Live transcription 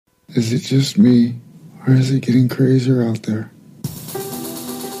Is it just me, or is it getting crazier out there?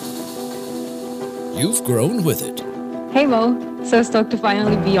 You've grown with it. Hey Mo, so stoked to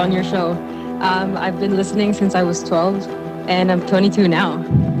finally be on your show. I've been listening since I was 12, and I'm 22 now.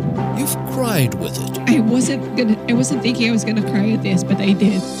 You've cried with it. I wasn't thinking I was gonna cry at this, but I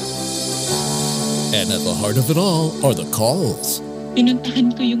did. And at the heart of it all are the calls.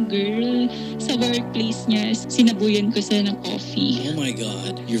 Pinuntahan ko yung girl sa workplace niya. Sinabuyan ko siya ng coffee. Oh my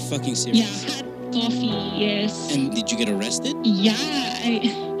God, you're fucking serious? Yeah, hot coffee, yes. And did you get arrested? Yeah,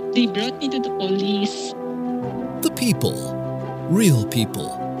 they brought me to the police. The people. Real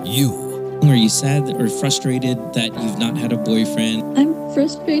people. You. Are you sad or frustrated that you've not had a boyfriend? I'm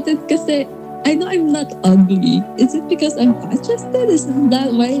frustrated kasi I know I'm not ugly. Is it because I'm fat-chested? Is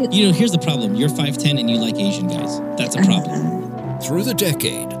that why? You know, here's the problem. You're 5'10" and you like Asian guys. That's a problem. Through the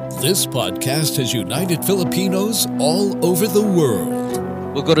decade, this podcast has united Filipinos all over the world.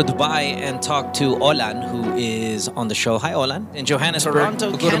 We'll go to Dubai and talk to Olan, who is on the show. Hi, Olan. In Johannesburg. Toronto,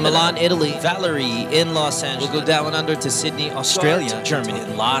 we'll go to Canada. Milan, Italy. Valerie in Los Angeles. We'll go down and under to Sydney, Australia. Germany.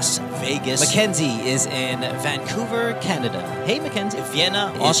 Las Vegas. Mackenzie is in Vancouver, Canada. Hey, Mackenzie.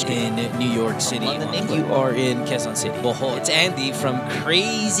 Vienna, Austria. In New York City. London, England. You are in Quezon City. Bohol. It's Andy from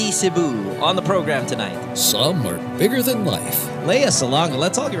Crazy Cebu on the program tonight. Some are bigger than life. Leia Salonga.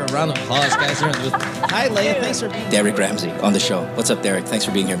 Let's all give her a round of applause, guys. Here in the booth. Hi, Leia. Thanks for being here. Derek Ramsey on the show. What's up, Derek? Thanks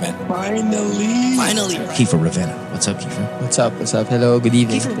for being here, man. Finally. Kiefer Ravenna. What's up, Kiefer? What's up? Hello, good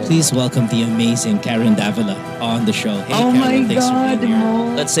evening. Kiefer, please welcome the amazing Karen Davila on the show. Hey, Oh Karen, my thanks for God, being here.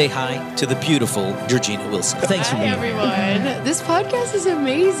 Mo. Let's say hi to the beautiful Georgina Wilson. Thanks for Hi, being here. everyone. This podcast is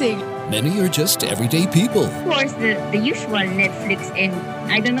amazing. Many are just everyday people. Of course, the usual Netflix and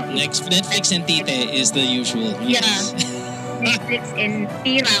I don't know if Netflix and Tite is the usual. Yeah. Netflix and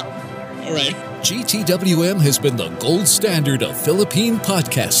Tiraw. All right. GTWM has been the gold standard of Philippine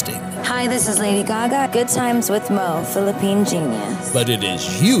podcasting. Hi, this is Lady Gaga. Good Times with Mo, Philippine genius. But it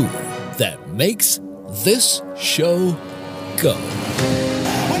is you that makes this show go.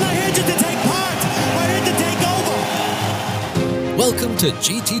 We're not here to take part. We're here to take over. Welcome to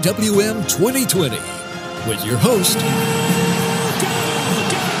GTWM 2020 with your host,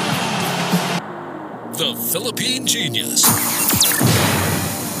 the Philippine genius,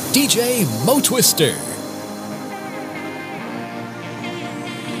 DJ Mo Twister.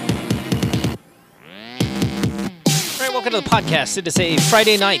 All right, welcome to the podcast. It is a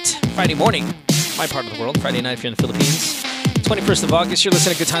Friday morning, my part of the world. Friday night if you're in the Philippines. 21st of August, you're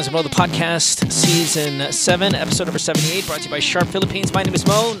listening to Good Times with Mo, the podcast, Season 7, Episode number 78, brought to you by Sharp Philippines. My name is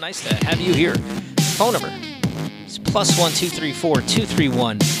Mo. Nice to have you here. Phone number is +1 234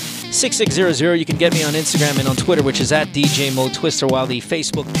 231 6600. You can get me on Instagram and on Twitter, which is at DJ Mo Twister, while the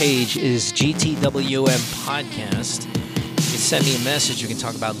Facebook page is GTWM Podcast. You can send me a message. You can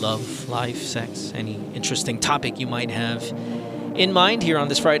talk about love, life, sex, any interesting topic you might have in mind here on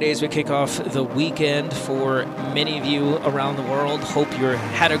this Friday as we kick off the weekend for many of you around the world. Hope you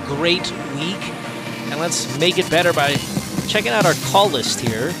had a great week. And let's make it better by checking out our call list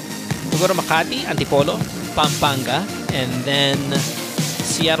here. We'll go to Makati, Antipolo, Pampanga, and then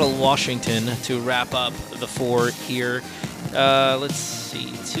Seattle, Washington to wrap up the four here. Let's see,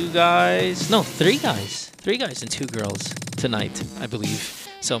 three guys and two girls tonight, I believe.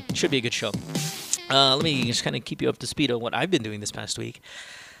 So should be a good show. Let me just kind of keep you up to speed on what I've been doing this past week.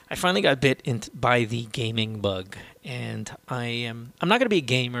 I finally got bit by the gaming bug, and I'm not going to be a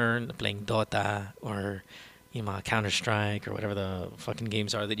gamer playing Dota or Counter-Strike or whatever the fucking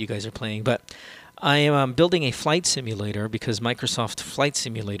games are that you guys are playing, but I am building a flight simulator because Microsoft Flight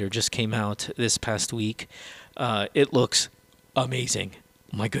Simulator just came out this past week. It looks amazing.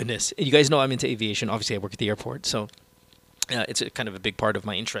 My goodness. You guys know I'm into aviation. Obviously, I work at the airport, so it's kind of a big part of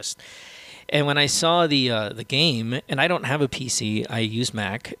my interest. And when I saw the game, and I don't have a PC, I use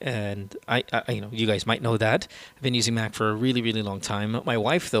Mac, and I you guys might know that. I've been using Mac for a really, really long time. My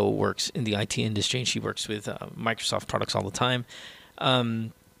wife, though, works in the IT industry, and she works with Microsoft products all the time.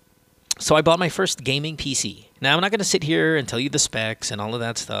 So I bought my first gaming PC. Now, I'm not going to sit here and tell you the specs and all of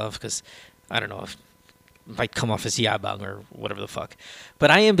that stuff, because I don't know if it might come off as yabang or whatever the fuck.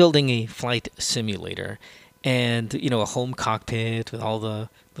 But I am building a flight simulator. And, a home cockpit with all the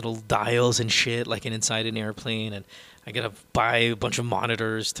little dials and shit like inside an airplane. And I got to buy a bunch of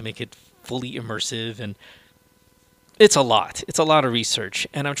monitors to make it fully immersive. And it's a lot. It's a lot of research.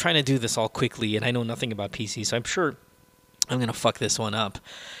 And I'm trying to do this all quickly. And I know nothing about PC, so I'm sure I'm going to fuck this one up.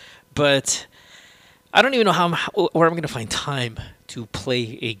 But I don't even know where I'm going to find time to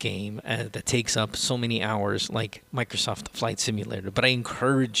play a game that takes up so many hours like Microsoft Flight Simulator. But I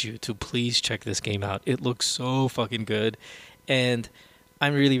encourage you to please check this game out. It looks so fucking good. And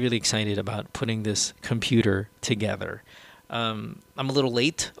I'm really, really excited about putting this computer together. I'm a little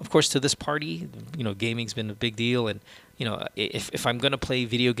late, of course, to this party. You know, gaming's been a big deal, and you know, if I'm gonna play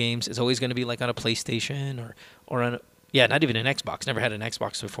video games, it's always gonna be like on a PlayStation or on not even an Xbox. Never had an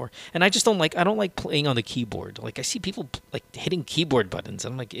Xbox before, and I just don't like. I don't like playing on the keyboard. Like I see people like hitting keyboard buttons.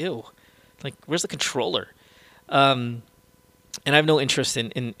 I'm like, ew. Like, where's the controller? And I have no interest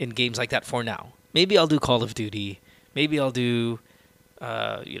in games like that for now. Maybe I'll do Call of Duty. Maybe I'll do,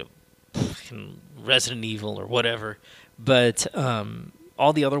 Resident Evil or whatever. But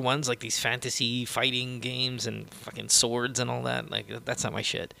all the other ones, like these fantasy fighting games and fucking swords and all that, like that's not my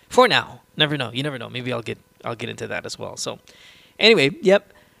shit. For now, never know. You never know. Maybe I'll get into that as well. So, anyway,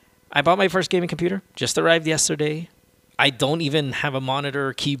 yep. I bought my first gaming computer. Just arrived yesterday. I don't even have a monitor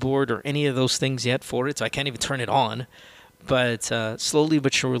or keyboard or any of those things yet for it, so I can't even turn it on. But slowly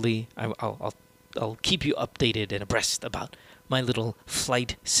but surely, I'll keep you updated and abreast about my little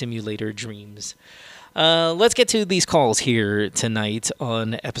flight simulator dreams. Let's get to these calls here tonight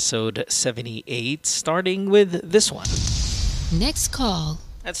on episode 78, starting with this one. Next call.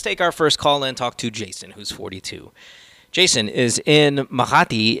 Let's take our first call and talk to Jason, who's 42. Jason is in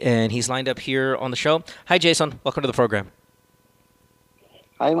Makati, and he's lined up here on the show. Hi, Jason. Welcome to the program.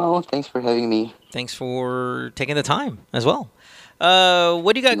 Hi, Mo. Thanks for having me. Thanks for taking the time as well.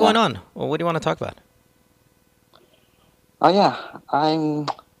 What do you got going on? Well, what do you want to talk about? Oh, yeah. I'm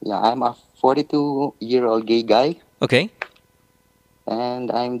a 42-year-old gay guy. Okay.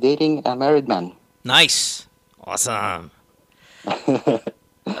 And I'm dating a married man. Nice. Awesome.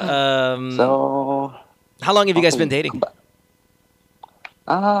 So... How long have you guys been dating?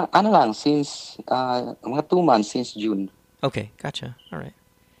 Since mga 2 months since June. Okay, gotcha. All right.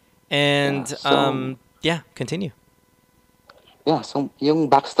 And continue. Yeah, so yung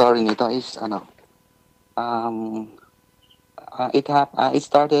backstory nito is it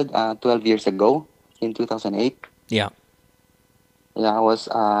started 12 years ago in 2008. Yeah. Yeah, I was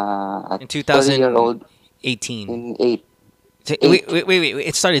in 2018. In 8. Wait.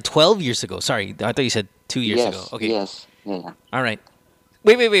 It started 12 years ago. Sorry, I thought you said 2 years ago. Okay. Yes. Yeah. All right.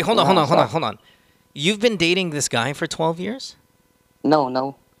 Wait. Hold on. You've been dating this guy for 12 years?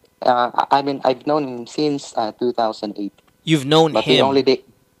 No. I've known him since 2008. You've known but him? We only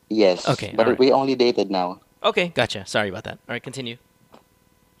yes. Okay. But we only dated now. Okay, gotcha. Sorry about that. All right, continue.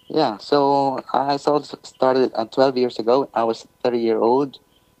 Yeah. So I started 12 years ago. I was 30-year-old.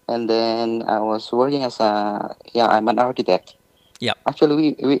 And then I was working as I'm an architect. Yeah.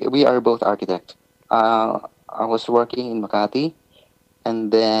 Actually, we are both architects. I was working in Makati,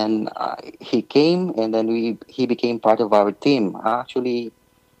 and then he came, and then he became part of our team. Actually,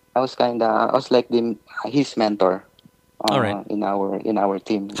 I was like his mentor. All right. In our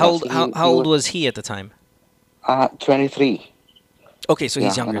team. How old was he at the time? 23. Okay, so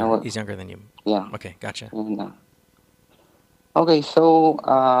he's younger. He's younger than you. Yeah. Okay, gotcha. And, okay, so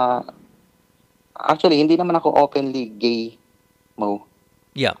actually hindi naman ako openly gay, Mo.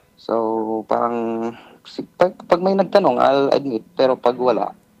 Yeah. So parang pag may nagtanong, I'll admit, pero pag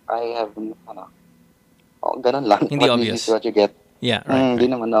wala, I have ganun lang. Hindi obvious. What you get. Yeah, right. Hindi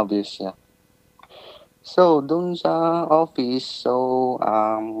naman obvious, yeah. So dun sa office, so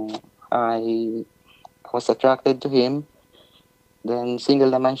I was attracted to him. Then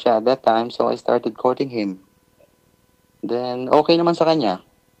single naman siya at that time, so I started courting him. Then, okay naman sa kanya.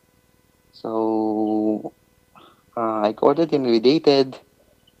 So, I courted him, we dated.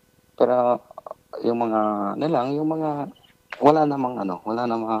 Pero, wala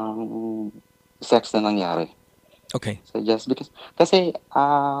namang sex na nangyari. Okay. So, just because, kasi,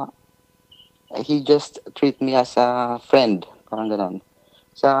 he just treat me as a friend. Parang ganun.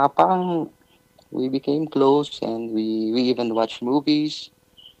 So, parang, we became close and we even watched movies.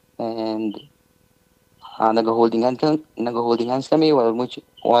 And, nag-holding hands kami while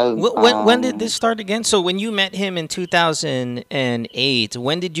when did this start again? So when you met him in 2008,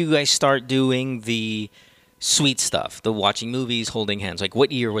 when did you guys start doing the sweet stuff, the watching movies, holding hands? Like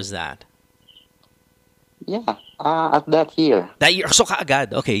what year was that? Yeah, at that year. That year, so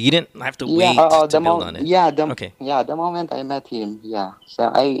kaagad. Okay, you didn't have to wait to build on it. Yeah, the moment I met him, yeah.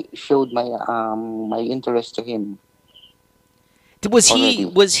 So I showed my my interest to him. Was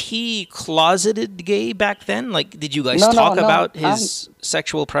he closeted gay back then? Like, did you guys talk about his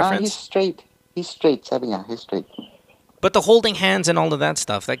sexual preference? He's straight. Sabi niya, he's straight. But the holding hands and all of that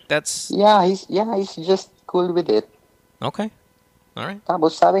stuff, like that's. He's just cool with it. Okay, all right.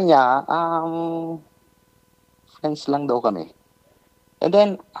 Tapos sabi niya, friends lang daw kami. And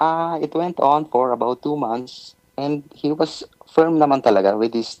then it went on for about 2 months, and he was firm naman talaga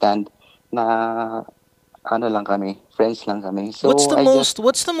with his stand na ano lang kami, friends lang kami. So What's the I most just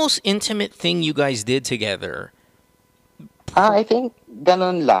What's the most intimate thing you guys did together? I think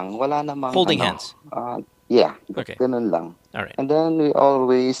ganun lang. Wala namang Holding ano. hands. Yeah, Okay. ganun lang. All right. And then we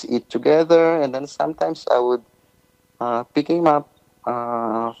always eat together, and then sometimes I would pick him up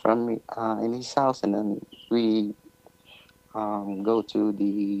from in his house, and then we go to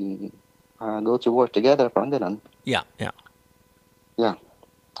the go to work together. Parang ganun. Yeah, yeah. Yeah.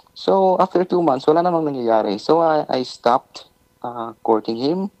 So after 2 months, wala namang nangyayari. So I stopped courting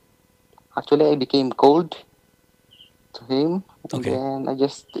him. Actually, I became cold to him, and Okay. then I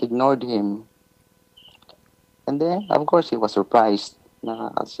just ignored him. And then, of course, he was surprised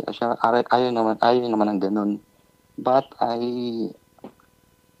na siya, ayaw naman ng ganun. But I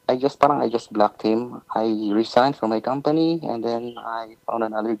just blocked him. I resigned from my company, and then I found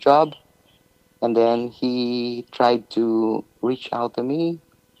another job. And then he tried to reach out to me,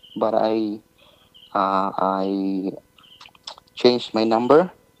 but I changed my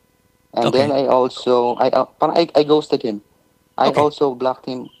number. And then I ghosted him. I also blocked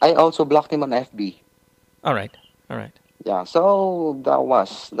him. I also blocked him on FB. All right. All right. Yeah, so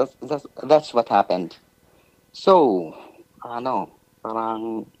that's what happened. So,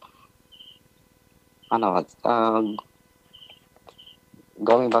 parang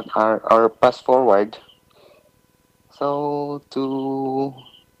going back our fast forward. So to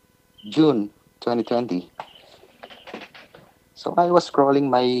June 2020. So I was scrolling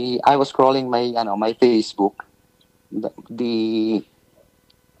my Facebook, the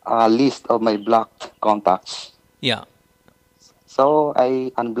list of my blocked contacts. Yeah. So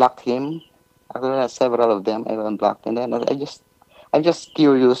I unblocked him. Several of them I unblocked, and then I'm just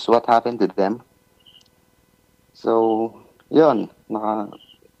curious what happened to them. So yun,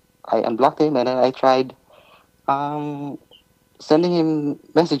 I unblocked him, and then I tried sending him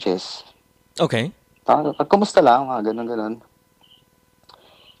messages. Okay. Kumusta lang, mga ganun.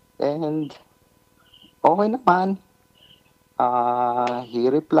 And okay naman. He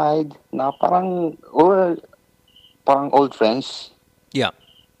replied na parang old friends. Yeah.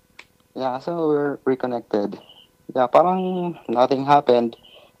 Yeah, so we're reconnected. Yeah, parang nothing happened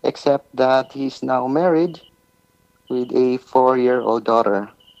except that he's now married with a 4-year-old daughter.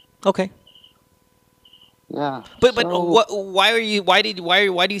 Okay. Yeah. But why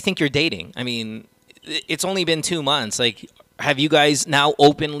do you think you're dating? I mean, it's only been 2 months. Like, have you guys now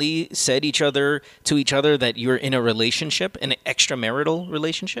openly said to each other that you're in a relationship, an extramarital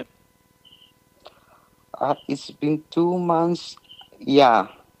relationship? It's been 2 months. Yeah.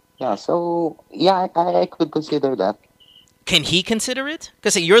 Yeah, so yeah, I could consider that. Can he consider it?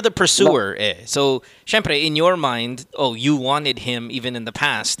 Because you're the pursuer. So, syempre, in your mind, you wanted him even in the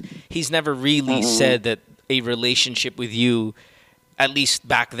past. He's never really said that a relationship with you, at least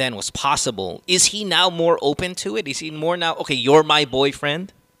back then, was possible. Is he now more open to it? Is he more now, okay, you're my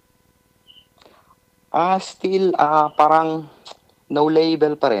boyfriend? Still, parang no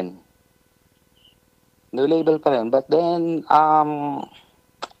label pa rin. No label pa rin. But then,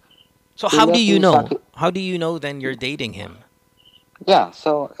 so how do you know? How do you know then you're dating him? Yeah,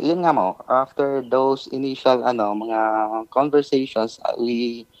 so yun nga mo. After those initial mga conversations,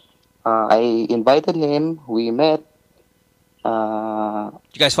 I invited him. We met.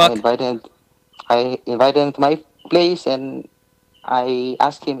 You guys fuck? I invited him to my place, and I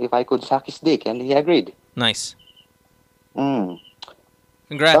asked him if I could suck his dick, and he agreed. Nice.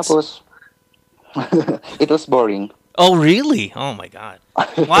 Congrats. Tapos, it was boring. Oh, really? Oh, my God.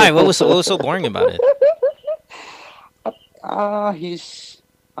 Why? What was so boring about it? He's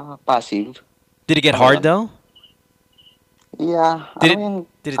passive. Did it get hard, though? Yeah. Did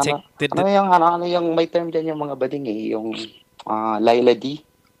it take... Ano yung may term dyan yung mga bading yung Laila D.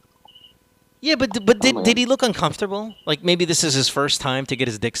 Yeah, but did he look uncomfortable? Like maybe this is his first time to get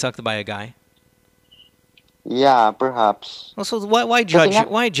his dick sucked by a guy? Yeah, perhaps. Also, why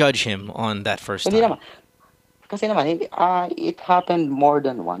judge him on that first time? Naman. Kasi naman, it happened more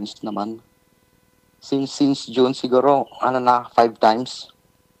than once naman. Since June siguro, 5 times.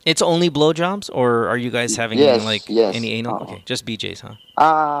 It's only blowjobs, or are you guys having any anal? Okay, just BJs, huh?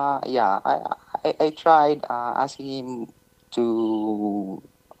 Yeah, I tried asking him to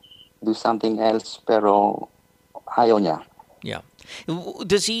do something else, pero ayaw niya. Yeah.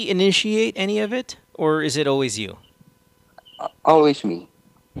 Does he initiate any of it, or is it always you? Always me.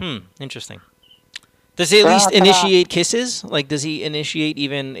 Interesting. Does he at least initiate kisses? Like, does he initiate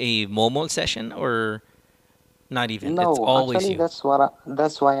even a momo session, or not even? No, it's always actually, you.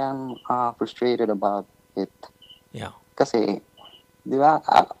 that's why I'm frustrated about it. Yeah. Kasi, di ba,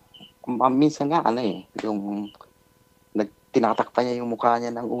 minsan nga, yung tinatakpan niya yung mukha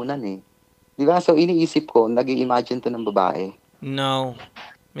niya ng unan eh. Di Di ba? So, iniisip ko, nag-i-imagine to ng babae. No,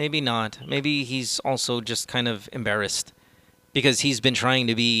 maybe not. Maybe he's also just kind of embarrassed because he's been trying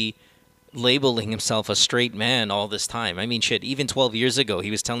to be labeling himself a straight man all this time. I mean, shit, even 12 years ago, he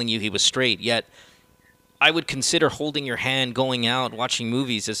was telling you he was straight, yet I would consider holding your hand, going out, watching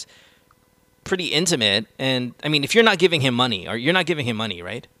movies as pretty intimate. And, I mean, if you're not giving him money, or you're not giving him money,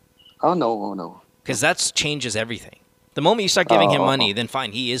 right? Oh, no. Because that changes everything. The moment you start giving him money, then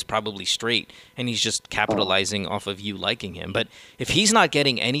fine, he is probably straight, and he's just capitalizing off of you liking him. But if he's not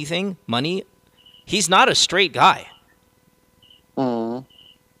getting anything, money, he's not a straight guy. Mm.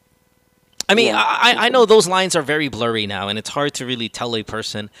 I mean, I know those lines are very blurry now, and it's hard to really tell a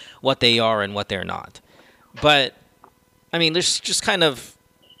person what they are and what they're not. But, I mean, there's just kind of,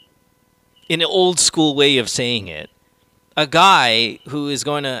 in an old school way of saying it, a guy who is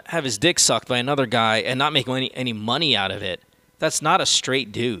going to have his dick sucked by another guy and not make any money out of it, that's not a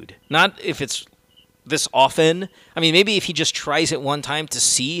straight dude. Not if it's this often. I mean, maybe if he just tries it one time to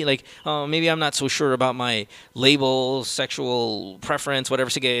see, like, oh, maybe I'm not so sure about my label, sexual preference, whatever.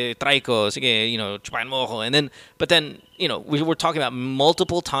 Sige, try ko. Sige, chupain mo ako. And then, but then, we were talking about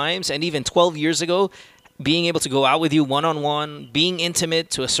multiple times, and even 12 years ago, being able to go out with you one-on-one, being intimate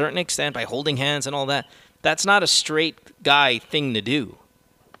to a certain extent by holding hands and all that. That's not a straight guy thing to do.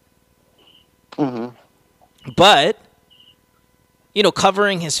 Mm-hmm. But,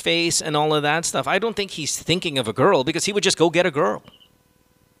 covering his face and all of that stuff, I don't think he's thinking of a girl because he would just go get a girl.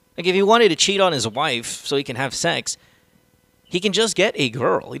 Like, if he wanted to cheat on his wife so he can have sex, he can just get a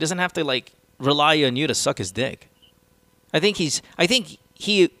girl. He doesn't have to, like, rely on you to suck his dick. I think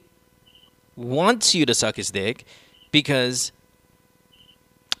he wants you to suck his dick because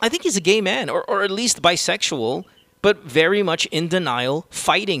I think he's a gay man, or at least bisexual, but very much in denial,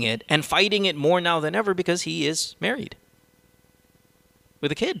 fighting it, and fighting it more now than ever because he is married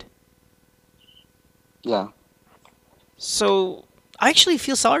with a kid. Yeah. So I actually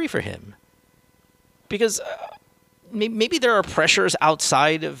feel sorry for him because maybe there are pressures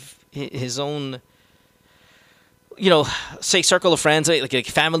outside of his own, say circle of friends, like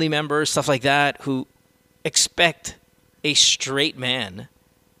family members, stuff like that, who expect a straight man.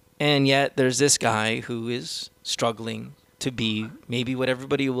 And yet there's this guy who is struggling to be maybe what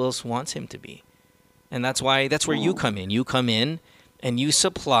everybody else wants him to be. And that's where you come in. You come in and you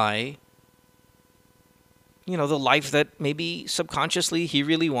supply, the life that maybe subconsciously he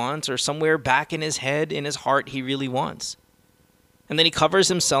really wants, or somewhere back in his head, in his heart, he really wants. And then he covers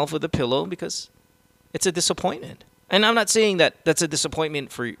himself with a pillow because it's a disappointment. And I'm not saying that that's a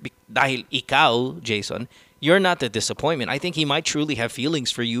disappointment for dahil ikaw, Jason. You're not the disappointment. I think he might truly have feelings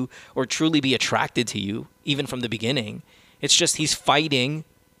for you or truly be attracted to you, even from the beginning. It's just he's fighting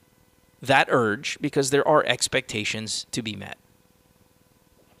that urge because there are expectations to be met.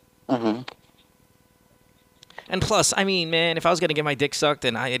 Mm-hmm. And plus, I mean, man, if I was going to get my dick sucked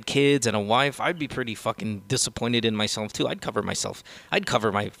and I had kids and a wife, I'd be pretty fucking disappointed in myself, too. I'd cover myself. I'd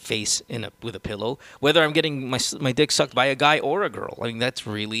cover my face with a pillow, whether I'm getting my dick sucked by a guy or a girl. I mean, that's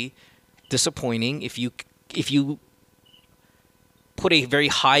really disappointing if you put a very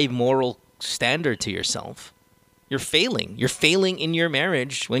high moral standard to yourself. You're failing. You're failing in your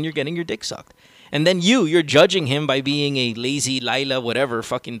marriage when you're getting your dick sucked. And then you're judging him by being a lazy Lila, whatever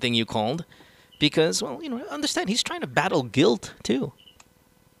fucking thing you called. Because, well, understand, he's trying to battle guilt, too.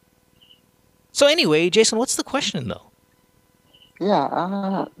 So anyway, Jason, what's the question, though?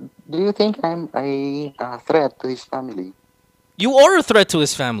 Yeah, do you think I'm a threat to his family? You are a threat to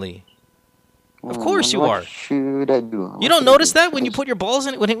his family. Of course you are. What should I do? You don't notice that when you put your balls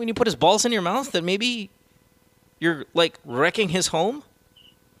in when you put his balls in your mouth, that maybe you're like wrecking his home?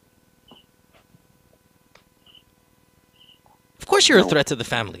 Of course you're a threat to the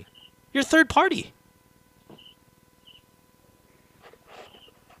family. You're a third party.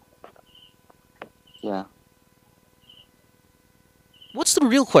 Yeah. What's the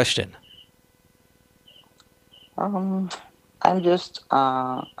real question? I just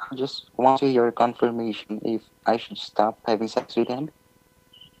want to hear confirmation if I should stop having sex with him.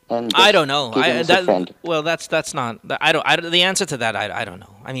 And I don't know. Well, that's not. I don't. The answer to that, I don't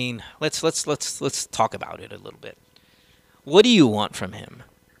know. I mean, let's talk about it a little bit. What do you want from him?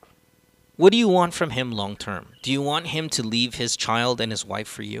 What do you want from him long term? Do you want him to leave his child and his wife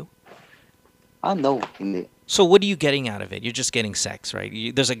for you? No, hindi. So what are you getting out of it? You're just getting sex,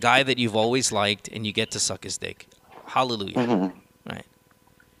 right? There's a guy that you've always liked, and you get to suck his dick. Hallelujah. Mm-hmm. Right.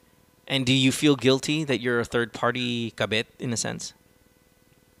 And do you feel guilty that you're a third-party kabit, in a sense?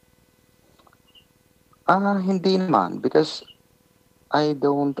 Hindi naman. Because I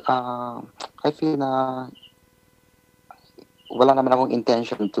don't, I feel na wala naman akong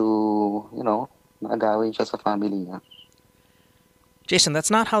intention to, maagawin siya sa family niya. Jason,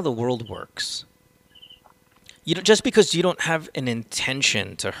 that's not how the world works. Just because you don't have an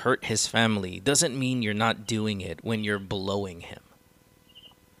intention to hurt his family doesn't mean you're not doing it when you're blowing him.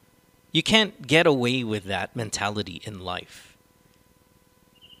 You can't get away with that mentality in life.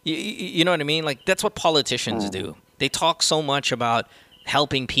 You know what I mean? Like, that's what politicians do. They talk so much about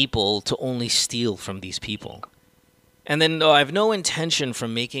helping people to only steal from these people. And then, I have no intention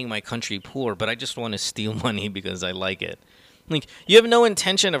from making my country poor, but I just want to steal money because I like it. Like, you have no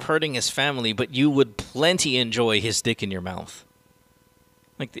intention of hurting his family, but you would plenty enjoy his dick in your mouth.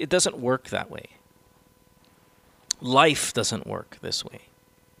 Like, it doesn't work that way. Life doesn't work this way.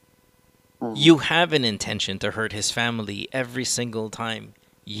 You have an intention to hurt his family every single time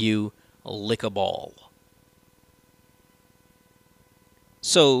you lick a ball.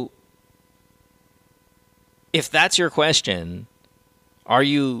 So, if that's your question, are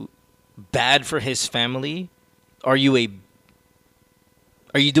you bad for his family? Are you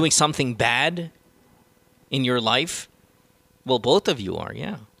doing something bad in your life? Well, both of you are,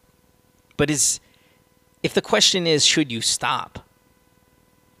 yeah. But if the question is, should you stop?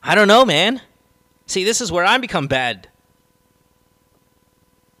 I don't know, man. See, this is where I become bad.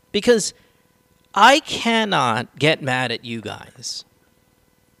 Because I cannot get mad at you guys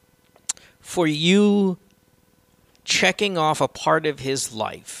for you checking off a part of his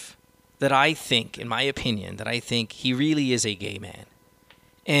life that I think, in my opinion, that I think he really is a gay man.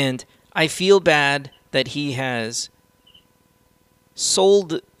 And I feel bad that he has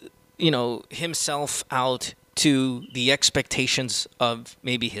sold, himself out to the expectations of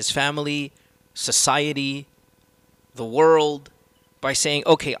maybe his family, society, the world, by saying,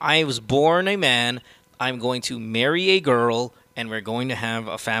 okay, I was born a man, I'm going to marry a girl, and we're going to have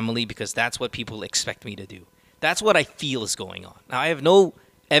a family because that's what people expect me to do. That's what I feel is going on. Now, I have no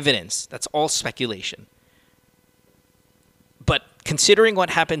evidence. That's all speculation. But considering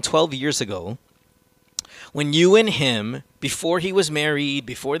what happened 12 years ago, when you and him, before he was married,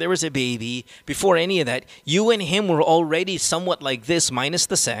 before there was a baby, before any of that, you and him were already somewhat like this, minus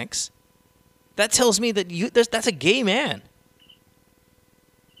the sex, that tells me that that's a gay man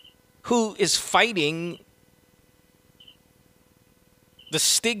who is fighting the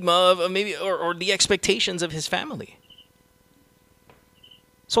stigma of maybe or the expectations of his family.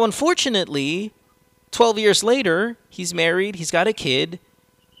 So unfortunately, 12 years later, he's married, he's got a kid.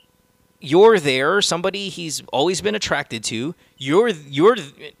 You're there, somebody he's always been attracted to. You're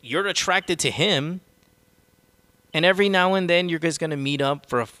attracted to him, and every now and then you're guys gonna meet up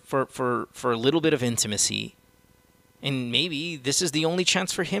for a little bit of intimacy, and maybe this is the only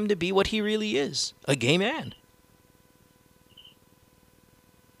chance for him to be what he really is, a gay man.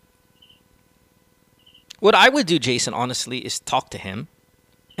 What I would do, Jason, honestly, is talk to him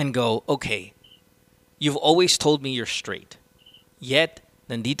and go, okay, you've always told me you're straight, yet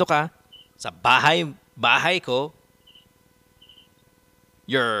nandito ka sa bahay ko,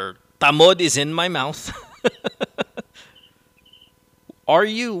 your tamod is in my mouth. Are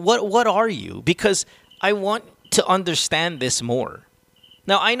you? What are you? Because I want to understand this more.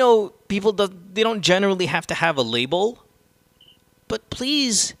 Now, I know people, they don't generally have to have a label, but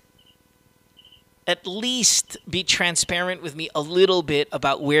please at least be transparent with me a little bit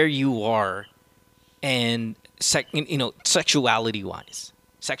about where you are and sexuality-wise.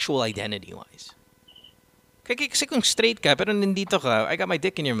 Sexual identity-wise. Kasi kung straight ka, pero nandito ka, I got my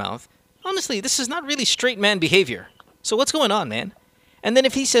dick in your mouth, honestly, this is not really straight man behavior. So what's going on, man? And then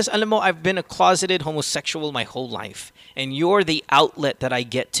if he says, alam mo, I've been a closeted homosexual my whole life, and you're the outlet that I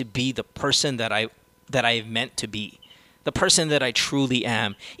get to be the person that I've meant to be, the person that I truly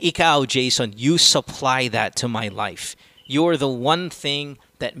am. Ikaw, Jason, you supply that to my life. You're the one thing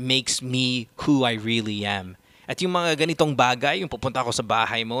that makes me who I really am. At yung mga ganitong bagay, yung pupunta ako sa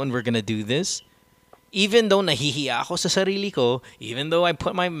bahay mo and we're gonna do this, even though nahihiya ako sa sarili ko, even though I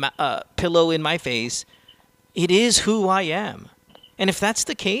put my pillow in my face, it is who I am. And if that's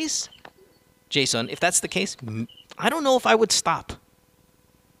the case, Jason, if that's the case, I don't know if I would stop.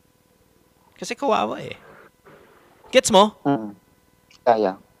 Kasi kawawa eh. Gets mo?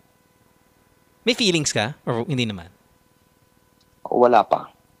 Kaya. May feelings ka? Or hindi naman? Wala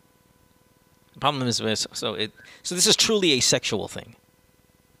pa. The problem is, so this is truly a sexual thing.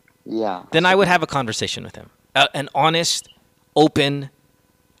 Yeah. Then I would have a conversation with him. An honest, open,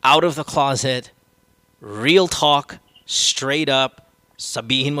 out of the closet, real talk, straight up,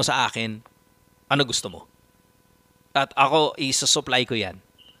 sabihin mo sa akin, ano gusto mo? At ako, isa-supply ko yan.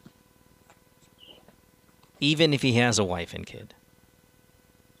 Even if he has a wife and kid.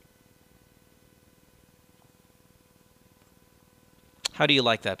 How do you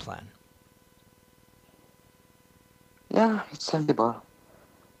like that plan? Yeah, it's sensible.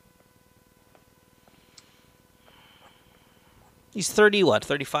 He's 30, what,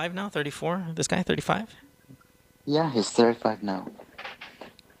 35 now? 34? This guy, 35? Yeah, he's 35 now.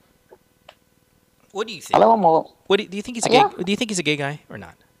 What do you think? Alam mo, What do you think he's a gay? Do you think he's a gay guy or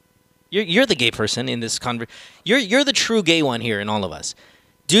not? You're the gay person in this You're the true gay one here in all of us.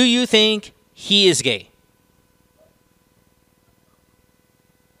 Do you think he is gay?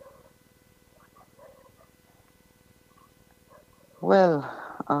 well,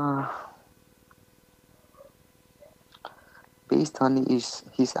 based on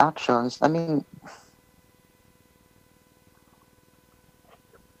his actions, I mean,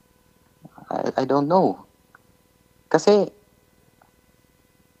 I don't know. Kasi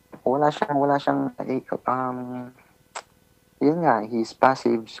wala siyang yun nga, he's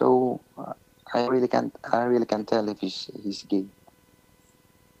passive, so I really can't tell if he's gay.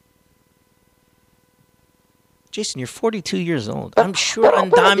 Jason, you're 42 years old. I'm sure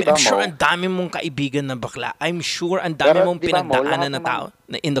ang dami mong kaibigan na bakla. I'm sure ang dami mong pinagdaanan na tao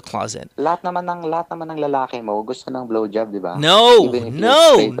na in the closet. Lahat naman ng lalaki mo gusto ng blowjob, di ba? No.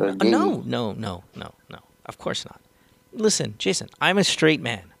 Of course not. Listen, Jason, I'm a straight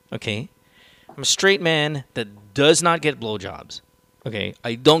man, okay? I'm a straight man that does not get blowjobs, okay?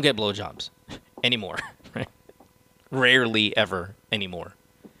 I don't get blowjobs anymore, right? Rarely ever anymore.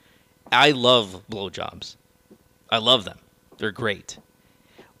 I love blowjobs. I love them. They're great.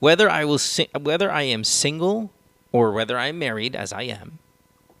 Whether I am single or whether I'm married, as I am,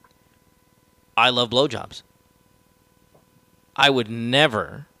 I love blowjobs. I would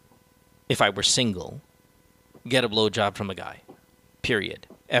never, if I were single, get a blowjob from a guy. Period.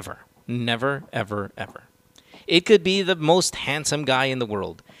 Ever. Never, ever, ever. It could be the most handsome guy in the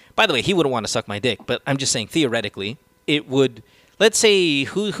world. By the way, he wouldn't want to suck my dick, but I'm just saying theoretically, it would. Let's say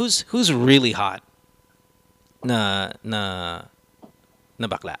who's really hot. Na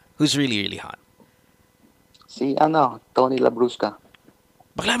bakla. Who's really, really hot? Si Tony Labrusca.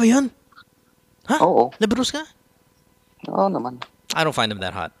 Bakla ba yun? Huh? Oo. Labrusca? Oo naman. I don't find him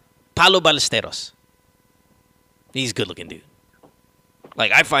that hot. Palo Ballesteros. He's a good-looking dude.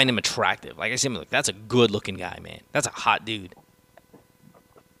 Like, I find him attractive. Like, I see him like, that's a good-looking guy, man. That's a hot dude.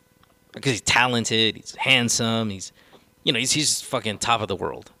 Because he's talented, he's handsome, he's fucking top of the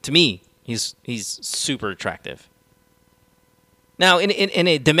world. To me, he's super attractive. Now, in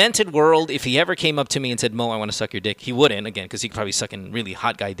a demented world, if he ever came up to me and said, Mo, I want to suck your dick, he wouldn't, again, because he could probably suck in really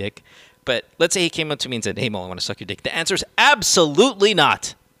hot guy dick. But let's say he came up to me and said, hey, Mo, I want to suck your dick. The answer is absolutely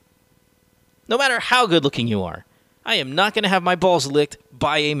not. No matter how good-looking you are. I am not going to have my balls licked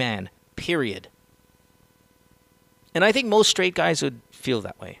by a man. Period. And I think most straight guys would feel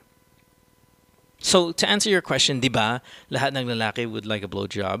that way. So, to answer your question, di ba, lahat ng lalaki would like a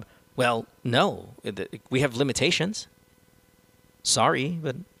blowjob? Well, no. We have limitations. Sorry,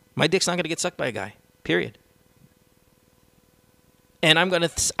 but my dick's not going to get sucked by a guy. Period. And I'm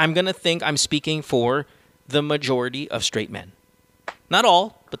gonna think I'm speaking for the majority of straight men. Not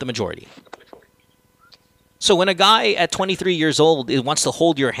all, but the majority. So when a guy at 23 years old wants to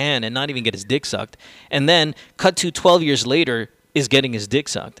hold your hand and not even get his dick sucked, and then cut to 12 years later is getting his dick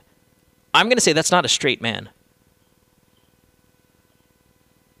sucked, I'm going to say that's not a straight man.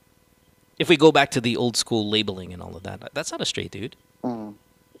 If we go back to the old school labeling and all of that, that's not a straight dude. Mm.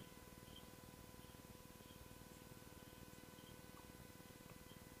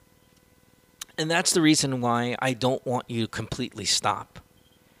 And that's the reason why I don't want you to completely stop.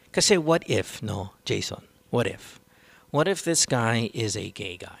 Kasi what if, no, Jason, what if? What if this guy is a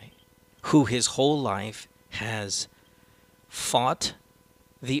gay guy who his whole life has fought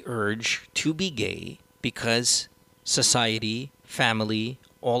the urge to be gay because society, family,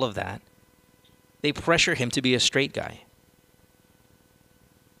 all of that, they pressure him to be a straight guy.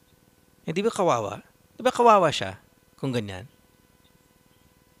 Eh, di ba kawawa? Di ba kawawa siya kung ganyan?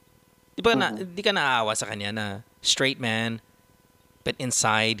 Di ka naawa sa kanya na straight man, but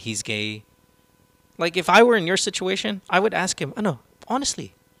inside he's gay? Like, if I were in your situation, I would ask him,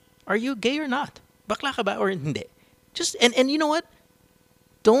 honestly, are you gay or not? Bakla ka ba or hindi? Just, and you know what?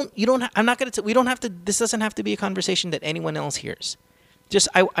 We don't have to, this doesn't have to be a conversation that anyone else hears. Just,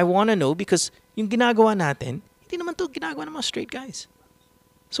 I want to know because yung ginagawa natin, hindi naman to ginagawa ng mga straight guys.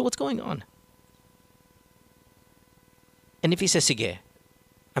 So what's going on? And if he says, sige,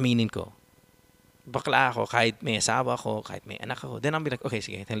 aminin ko, bakla ako, kahit may asawa ko, kahit may anak ako, then I'll be like, okay,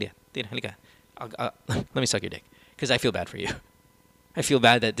 sige, halika. Let me suck your dick. Because I feel bad for you. I feel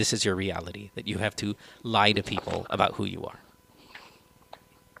bad that this is your reality, that you have to lie to people about who you are.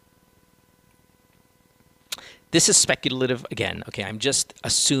 this is speculative again. Okay, I'm just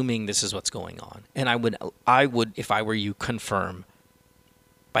assuming this is what's going on. And I would, if I were you, confirm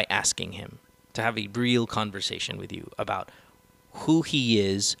by asking him to have a real conversation with you about who he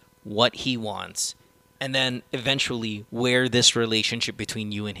is, what he wants, and then eventually where this relationship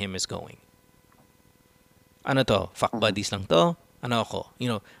between you and him is going. Ano to? Fuck buddies lang to? Ano ako? You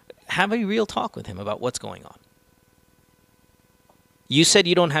know, have a real talk with him about what's going on. You said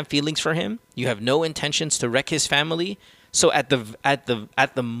you don't have feelings for him. You have no intentions to wreck his family. So at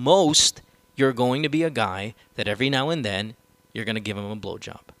the most, you're going to be a guy that every now and then you're going to give him a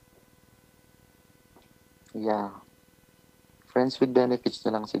blowjob. Yeah. Friends with benefits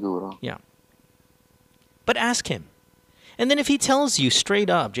na lang siguro. Yeah. But ask him. And then if he tells you straight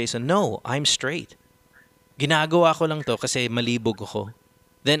up, Jason, no, I'm straight. Ginagawa ko lang to kasi malibog ako.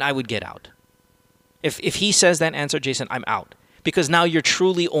 Then I would get out. If he says that answer, Jason, I'm out. Because now you're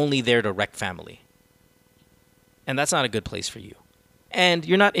truly only there to wreck family. And that's not a good place for you. And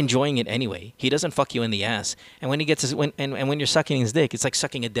you're not enjoying it anyway. He doesn't fuck you in the ass. And when he gets his, when you're sucking his dick, it's like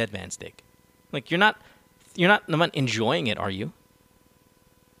sucking a dead man's dick. Like you're not enjoying it, are you?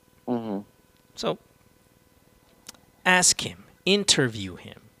 Mm-hmm. So ask him, interview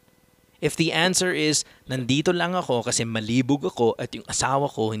him. If the answer is, nandito lang ako kasi malibog ako at yung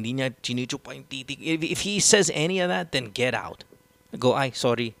asawa ko, hindi niya chinichupa yung titik. If he says any of that, then get out. Go,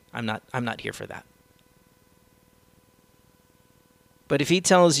 sorry, I'm not here for that. But if he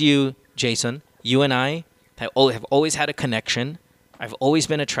tells you, Jason, you and I have always had a connection, I've always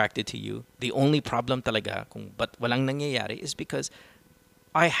been attracted to you, the only problem talaga kung ba't walang nangyayari is because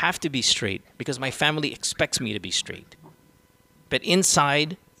I have to be straight because my family expects me to be straight. But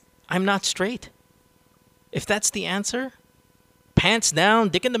inside, I'm not straight. If that's the answer, pants down,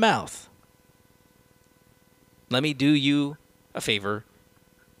 dick in the mouth. Let me do you a favor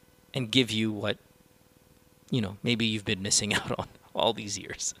and give you what, maybe you've been missing out on all these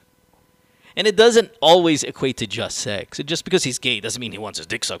years. And it doesn't always equate to just sex. Just because he's gay doesn't mean he wants his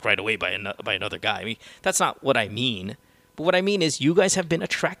dick sucked right away by another guy. I mean, that's not what I mean. But what I mean is you guys have been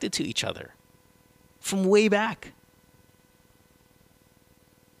attracted to each other from way back.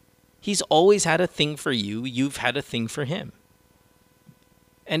 He's always had a thing for you. You've had a thing for him.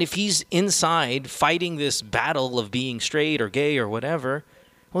 And if he's inside fighting this battle of being straight or gay or whatever,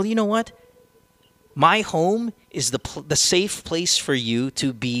 well, you know what? My home is the safe place for you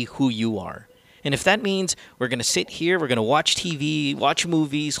to be who you are. And if that means we're going to sit here, we're going to watch TV, watch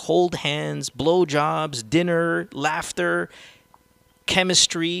movies, hold hands, blow jobs, dinner, laughter,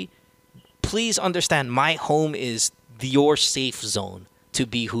 chemistry, please understand my home is your safe zone to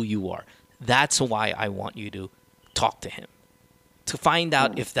be who you are. That's why I want you to talk to him. To find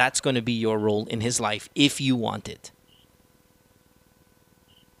out if that's going to be your role in his life, if you want it.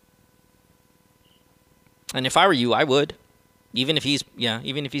 And if I were you, I would. Even if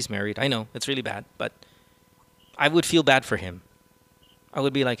he's married. I know, it's really bad. But I would feel bad for him. I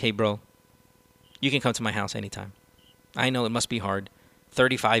would be like, hey, bro, you can come to my house anytime. I know it must be hard.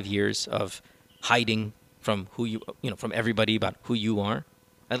 35 years of hiding from from everybody about who you are.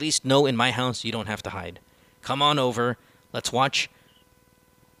 At least know in my house you don't have to hide. Come on over. Let's watch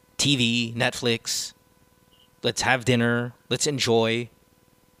TV, Netflix. Let's have dinner. Let's enjoy.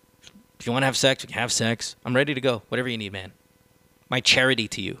 If you want to have sex, we can have sex. I'm ready to go. Whatever you need, man. My charity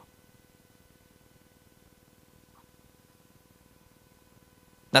to you.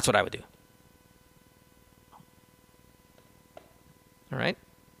 That's what I would do. All right?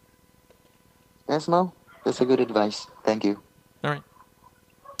 Yes, Mo. That's a good advice. Thank you. All right.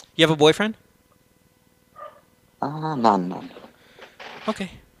 You have a boyfriend? None.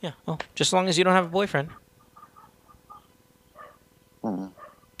 Okay. Yeah. Well, just as long as you don't have a boyfriend. Mm-hmm. All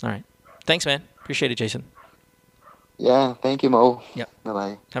right. Thanks, man. Appreciate it, Jason. Yeah. Thank you, Mo. Yep.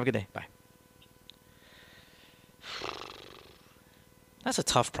 Bye-bye. Have a good day. Bye. That's a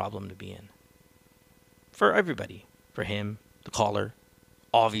tough problem to be in. For everybody. For him, the caller,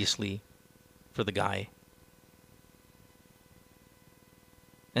 obviously, for the guy.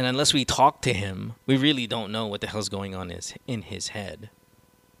 And unless we talk to him, we really don't know what the hell's going on in his head.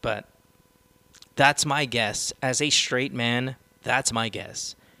 But that's my guess. As a straight man, that's my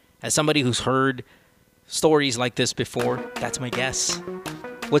guess. As somebody who's heard stories like this before, that's my guess.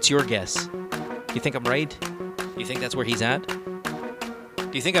 What's your guess? You think I'm right? You think that's where he's at?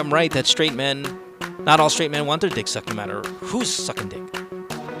 Do you think I'm right that straight men, not all straight men want their dick sucked no matter who's sucking dick?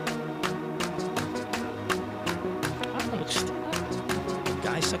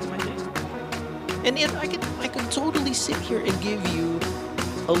 Guys sucking my dick. And I could totally sit here and give you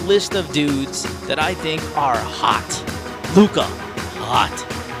a list of dudes that I think are hot. Luca, hot.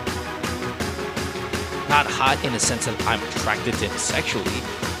 Not hot in a sense that I'm attracted to him sexually,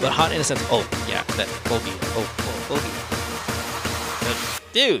 but hot in a sense, oh, yeah, that Bogey. Bogey.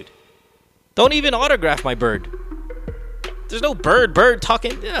 Dude, don't even autograph my bird. There's no bird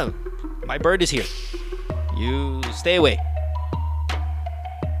talking. Yeah, my bird is here. You stay away.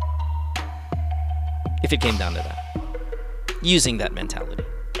 If it came down to that. Using that mentality.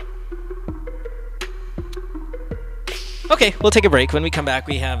 Okay, we'll take a break. When we come back,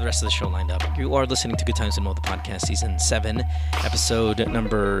 we have the rest of the show lined up. You are listening to Good Times in Mo, the podcast, season 7, episode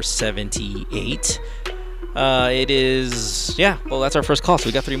number 78. It is, that's our first call, so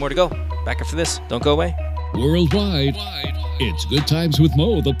we got 3 more to go. Back after this. Don't go away. Worldwide, it's Good Times with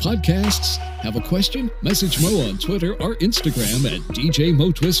Mo, the podcasts. Have a question? Message Mo on Twitter or Instagram at DJ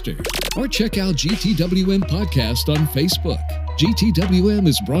Mo Twister. Or check out GTWM Podcast on Facebook. GTWM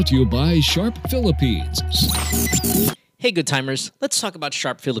is brought to you by Sharp Philippines. Hey, good timers. Let's talk about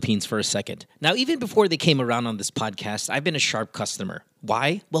Sharp Philippines for a second. Now, even before they came around on this podcast, I've been a Sharp customer.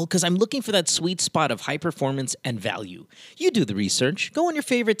 Why? Well, because I'm looking for that sweet spot of high performance and value. You do the research. Go on your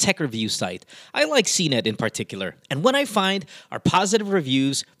favorite tech review site. I like CNET in particular. And what I find are positive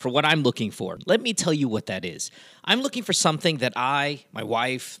reviews for what I'm looking for. Let me tell you what that is. I'm looking for something that I, my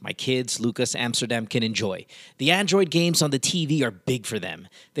wife, my kids, Lucas, Amsterdam can enjoy. The Android games on the TV are big for them.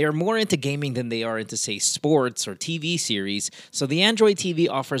 They are more into gaming than they are into, say, sports or TV series, so the Android TV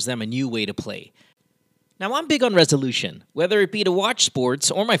offers them a new way to play. Now, I'm big on resolution. Whether it be to watch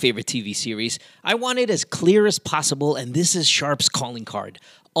sports or my favorite TV series, I want it as clear as possible, and this is Sharp's calling card.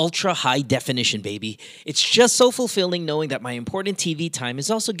 Ultra high definition, baby. It's just so fulfilling knowing that my important TV time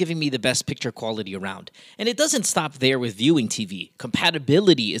is also giving me the best picture quality around. And it doesn't stop there with viewing TV.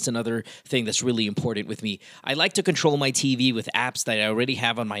 Compatibility is another thing that's really important with me. I like to control my TV with apps that I already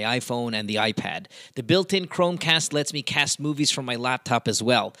have on my iPhone and the iPad. The built-in Chromecast lets me cast movies from my laptop as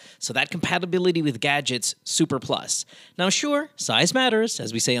well. So that compatibility with gadgets, super plus. Now sure, size matters,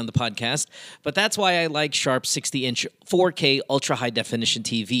 as we say on the podcast, but that's why I like Sharp's 60-inch 4K ultra high definition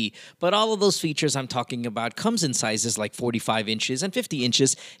TV. But all of those features I'm talking about comes in sizes like 45 inches and 50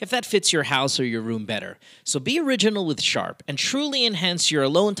 inches if that fits your house or your room better. So be original with Sharp and truly enhance your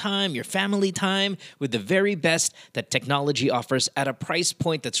alone time, your family time with the very best that technology offers at a price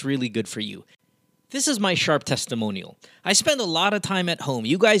point that's really good for you. This is my Sharp testimonial. I spend a lot of time at home.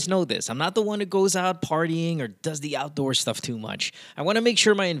 You guys know this. I'm not the one who goes out partying or does the outdoor stuff too much. I want to make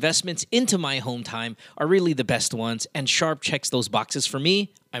sure my investments into my home time are really the best ones, and Sharp checks those boxes for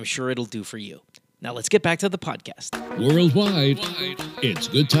me. I'm sure it'll do for you. Now let's get back to the podcast. Worldwide, it's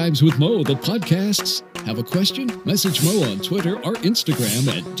Good Times with Mo, the podcasts. Have a question? Message Mo on Twitter or Instagram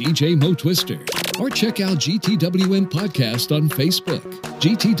at DJ Mo Twister. Or check out GTWM Podcast on Facebook.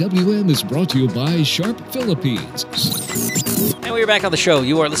 GTWM is brought to you by Sharp Philippines. And we're back on the show.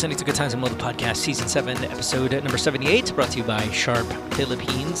 You are listening to Good Times with Mo, the podcast, season 7, episode number 78, brought to you by Sharp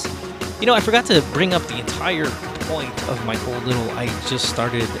Philippines. You know, I forgot to bring up the entire point of my whole little, I just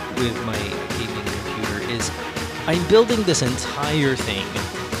started with my gaming computer, is I'm building this entire thing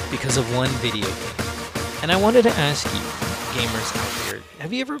because of one video game. And I wanted to ask you, gamers out there,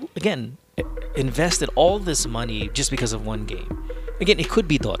 have you ever, again, invested all this money just because of one game? Again, it could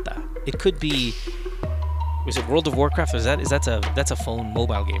be Dota. It could be, is it World of Warcraft? That's a phone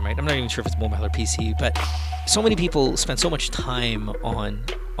mobile game, right? I'm not even sure if it's mobile or PC, but so many people spend so much time on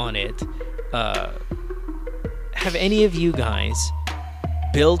it. Have any of you guys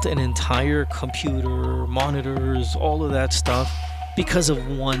built an entire computer, monitors, all of that stuff because of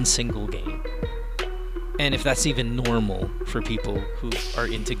one single game? And if that's even normal for people who are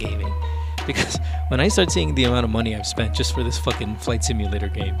into gaming. Because when I start seeing the amount of money I've spent just for this fucking flight simulator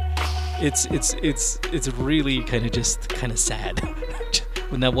game, it's really kind of sad.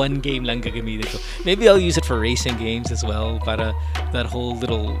 When that one game lang gagamitin ko. Maybe I'll use it for racing games as well, but that whole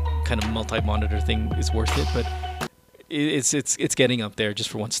little kind of multi-monitor thing is worth it, but it's getting up there just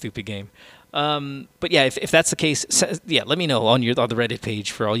for one stupid game. But yeah, if that's the case, let me know on the Reddit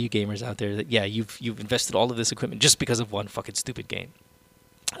page for all you gamers out there that you've invested all of this equipment just because of one fucking stupid game.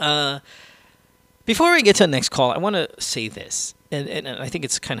 Before we get to the next call, I want to say this, and I think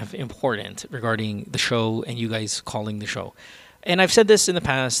it's kind of important regarding the show and you guys calling the show. And I've said this in the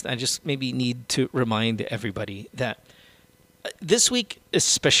past. I just maybe need to remind everybody that this week,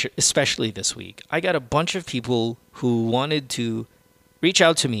 especially this week, I got a bunch of people who wanted to reach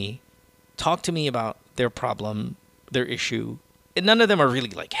out to me, talk to me about their problem, their issue. And none of them are really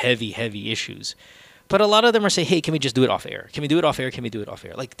like heavy issues. But a lot of them are saying, hey, can we just do it off air? Can we do it off air? Can we do it off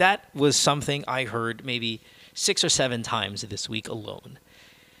air? Like that was something I heard maybe 6 or 7 times this week alone.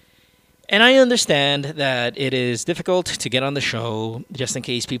 And I understand that it is difficult to get on the show just in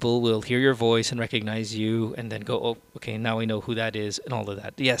case people will hear your voice and recognize you and then go, oh, okay, now I know who that is and all of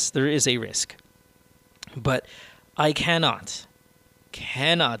that. Yes, there is a risk. But I cannot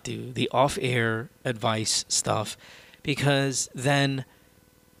do the off-air advice stuff because then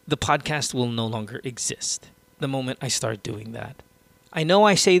the podcast will no longer exist the moment I start doing that. I know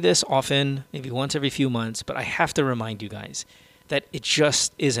I say this often, maybe once every few months, but I have to remind you guys that it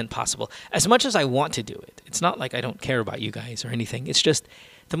just isn't possible. As much as I want to do it, it's not like I don't care about you guys or anything. It's just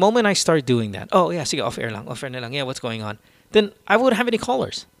the moment I start doing that, oh yeah, sige, off-air na lang, yeah, what's going on? Then I won't have any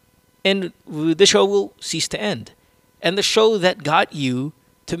callers. And the show will cease to end. And the show that got you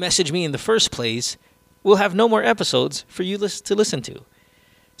to message me in the first place will have no more episodes for you to listen to.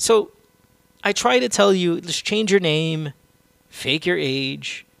 So I try to tell you, just change your name, fake your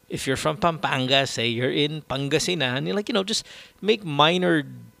age. If you're from Pampanga, say you're in Pangasinan, just make minor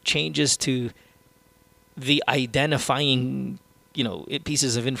changes to the identifying,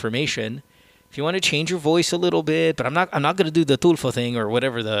 pieces of information. If you want to change your voice a little bit, but I'm not going to do the Tulfo thing or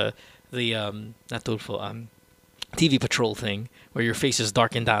whatever not Tulfo, TV Patrol thing where your face is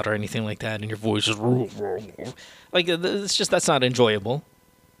darkened out or anything like that and your voice is that's not enjoyable.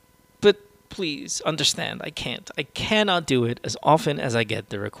 But please understand, I cannot do it as often as I get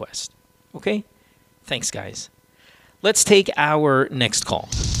the request. Okay? Thanks, guys. Let's take our next call.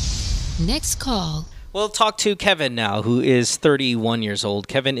 Next call. We'll talk to Kevin now, who is 31 years old.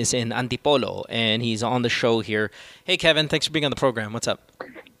 Kevin is in Antipolo, and he's on the show here. Hey, Kevin, thanks for being on the program. What's up?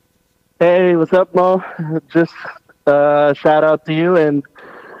 Hey, what's up, Mo? Just shout out to you, and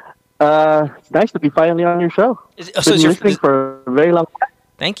it's nice to be finally on your show. So been listening for a very long time.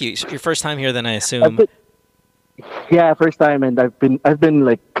 Thank you. It's your first time here, then, I assume. Yeah, first time, and I've been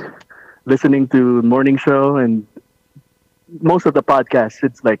like listening to morning show and most of the podcasts.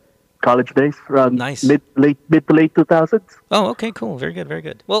 It's like college days, around nice. mid to late 2000s. Oh, okay, cool, very good, very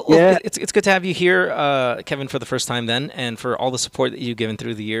good. Well, yeah. it's good to have you here, Kevin, for the first time, then, and for all the support that you've given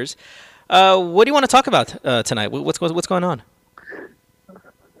through the years. What do you want to talk about tonight? What's going on?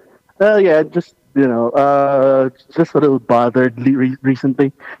 Yeah, just just a little bothered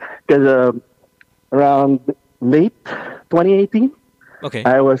recently because around late 2018, okay,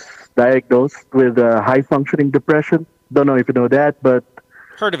 I was diagnosed with high functioning depression. Don't know if you know that, but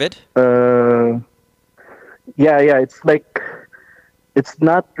heard of it. Yeah, it's like it's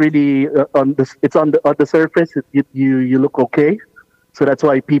not really on the surface. You look okay, so that's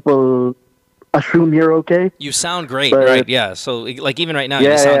why people assume you're okay. You sound great, right? Yeah. So, like even right now,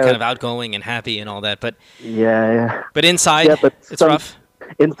 you sound kind of outgoing and happy and all that. But yeah. But inside, it's rough.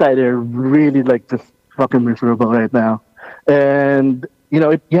 Inside, they're really like just fucking miserable right now, and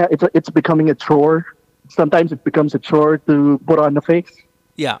it's becoming a chore. Sometimes it becomes a chore to put on the face.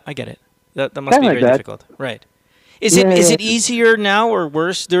 Yeah, I get it. That must be very difficult, right? Is it easier now or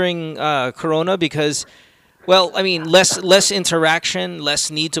worse during Corona because? Well, I mean, less interaction, less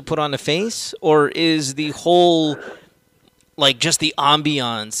need to put on a face, or is the whole, like, just the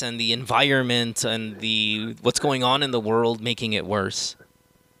ambiance and the environment and the what's going on in the world making it worse?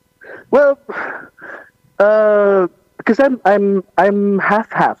 Well, because I'm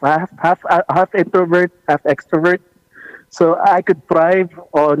half introvert, half extrovert, so I could thrive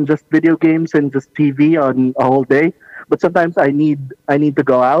on just video games and just TV on a whole day. But sometimes I need to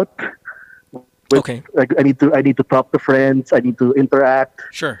go out. Okay. Like I need to talk to friends. I need to interact.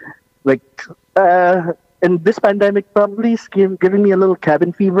 Sure. Like, and this pandemic probably is giving me a little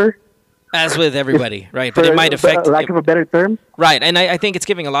cabin fever. As with everybody, right? But it might affect. Lack of a better term. Right, and I think it's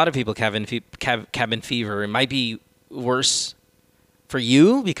giving a lot of people cabin fever. It might be worse for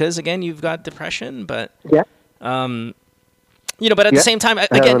you because again you've got depression, but yeah. But at the same time,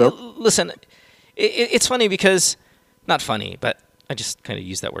 again, listen, it's funny because not funny, but I just kind of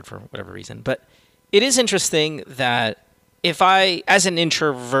use that word for whatever reason. But it is interesting that if I, as an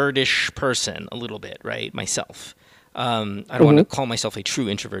introvertish person, a little bit, right, myself, I don't want to call myself a true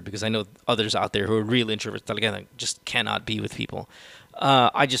introvert because I know others out there who are real introverts that again just cannot be with people.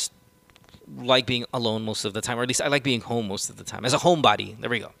 I just like being alone most of the time, or at least I like being home most of the time. As a homebody, there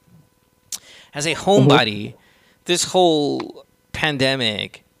we go. As a homebody, this whole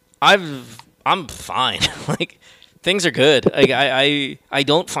pandemic, I'm fine. Like things are good. Like I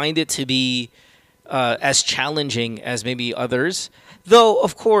don't find it to be as challenging as maybe others. Though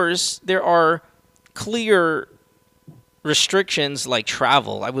of course there are clear restrictions like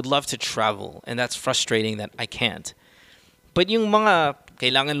travel. I would love to travel, and that's frustrating that I can't. But yung mga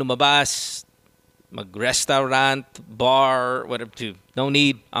kailangan lumabas, mag-restaurant, bar, whatever, no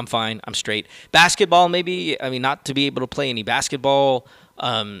need, I'm fine, I'm straight. Basketball, maybe, I mean, not to be able to play any basketball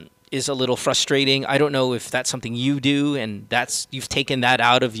is a little frustrating. I don't know if that's something you do, and you've taken that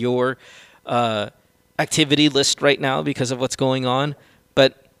out of your activity list right now because of what's going on.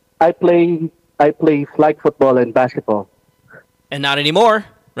 But I play flag football and basketball. And not anymore,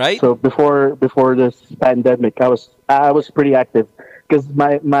 right? So before this pandemic, I was pretty active because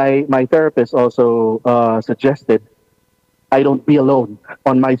my therapist also suggested I don't be alone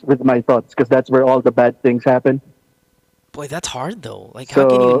with my thoughts, because that's where all the bad things happen. Boy, that's hard though. Like, how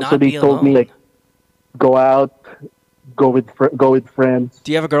can you not be alone? So they told me, like, go out, go with friends.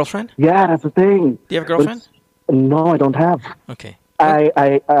 Do you have a girlfriend? Yeah, that's the thing. Do you have a girlfriend? No, I don't have. Okay.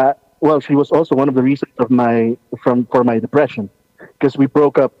 Well, she was also one of the reasons for my depression, because we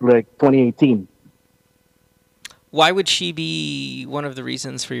broke up like 2018. Why would she be one of the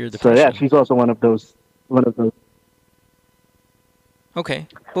reasons for your depression? So yeah, she's also one of those. Okay.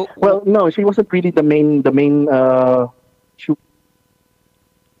 Well, no, she wasn't really the main.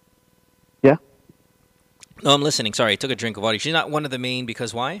 Yeah. No, I'm listening. Sorry, I took a drink of water. She's not one of the main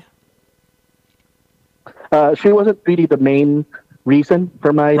because why? She wasn't really the main reason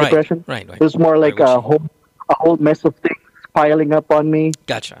for my depression. Right. It was more like a whole mess of things piling up on me.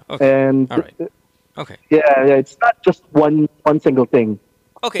 Gotcha. Okay. And all right. Okay. Yeah, it's not just one single thing.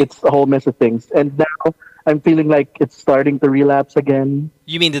 Okay. It's a whole mess of things, and now I'm feeling like it's starting to relapse again.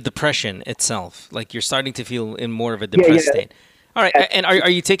 You mean the depression itself? Like you're starting to feel in more of a depressed state. All right. And are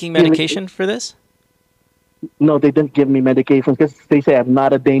you taking medication for this? No, they didn't give me medication because they say I'm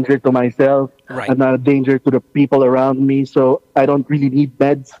not a danger to myself. Right. I'm not a danger to the people around me, so I don't really need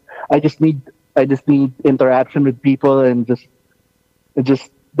meds. I just need interaction with people and just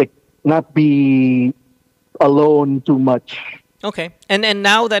like not be alone too much. Okay. And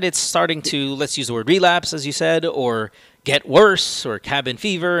now that it's starting to, let's use the word relapse, as you said, or get worse, or cabin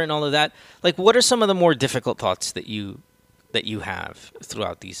fever and all of that, like what are some of the more difficult thoughts that you have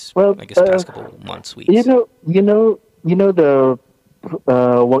throughout these, past couple months, weeks? You know the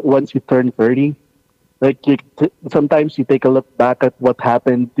once you turn 30, like sometimes you take a look back at what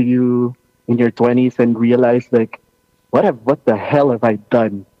happened to you in your 20s and realize, like, what the hell have I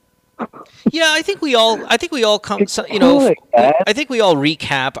done? Yeah, I think we all come. I think we all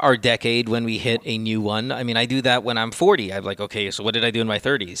recap our decade when we hit a new one. I mean, I do that when I'm 40. I'm like, okay, so what did I do in my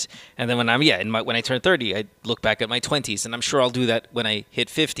 30s? And then when I turn 30, I look back at my 20s, and I'm sure I'll do that when I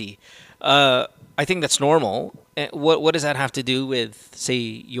hit 50. I think that's normal. What does that have to do with, say,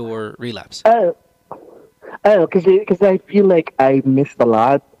 your relapse? I don't know, because I feel like I missed a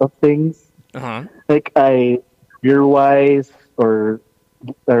lot of things. Like career-wise or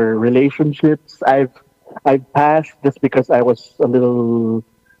relationships, I've passed just because I was a little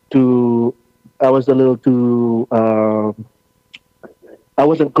too. I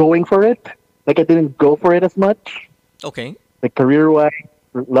wasn't going for it. Like I didn't go for it as much. Okay. Like career-wise,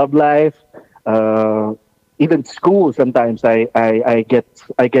 love life, even school. Sometimes I get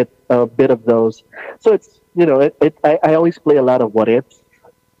a bit of those. So it's I always play a lot of what ifs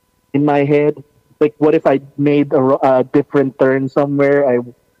in my head. Like, what if I made a different turn somewhere? I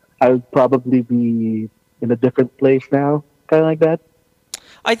would probably be in a different place now, kind of like that.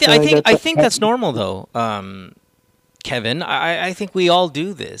 I think that's normal, though, Kevin. I think we all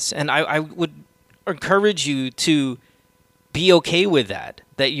do this, and I would encourage you to be okay with that.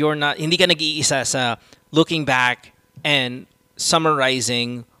 That you're not hindi ka nag-iisa sa looking back and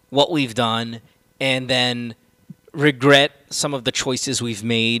summarizing what we've done, and then regret some of the choices we've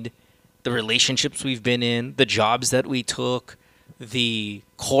made, the relationships we've been in, the jobs that we took, the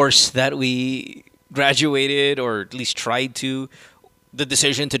course that we graduated or at least tried to, the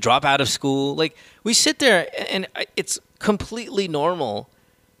decision to drop out of school. Like, we sit there and it's completely normal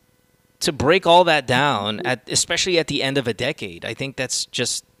to break all that down, especially at the end of a decade. I think that's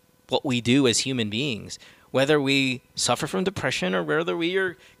just what we do as human beings, whether we suffer from depression or whether we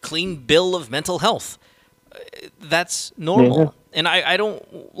are clean bill of mental health. That's normal. Yeah. And I don't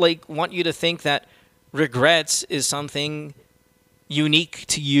want you to think that regrets is something unique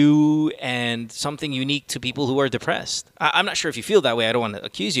to you and something unique to people who are depressed. I'm not sure if you feel that way. I don't want to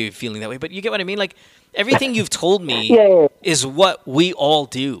accuse you of feeling that way, but you get what I mean? Like, everything you've told me is what we all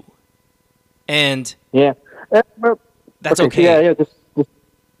do. And that's okay. Okay.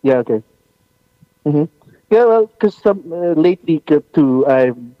 Mm-hmm. Yeah, well, because lately too,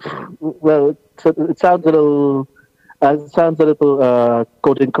 it sounds a little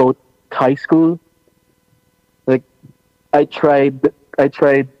quote unquote high school. Like I tried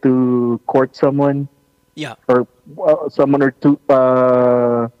to court someone. Yeah. Or someone or two,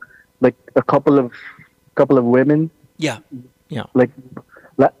 like a couple of women. Yeah. Like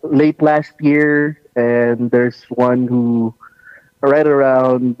late last year, and there's one who right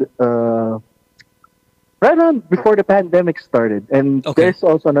around before the pandemic started, and there's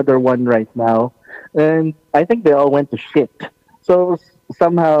also another one right now, and I think they all went to shit. So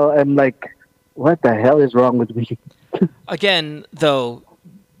somehow I'm like, what the hell is wrong with me? Again, though,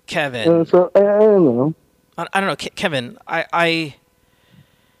 Kevin. So I don't know. I don't know, Kevin. I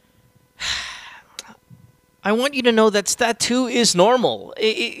want you to know that too is normal.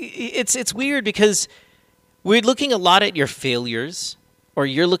 It's weird because we're looking a lot at your failures, or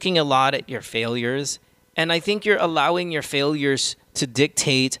you're looking a lot at your failures, and I think you're allowing your failures to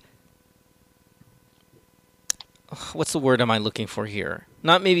dictate. What's the word am I looking for here?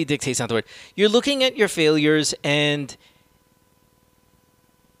 Not maybe dictate's not the word. You're looking at your failures, and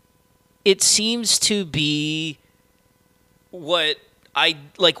it seems to be what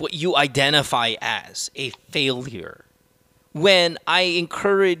you identify as a failure. When I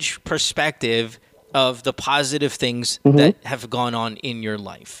encourage perspective of the positive things that have gone on in your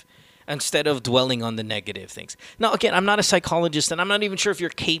life, instead of dwelling on the negative things. Now, again, I'm not a psychologist, and I'm not even sure if you're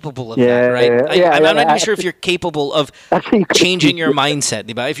capable of that, right? I'm not even sure if you're capable of changing your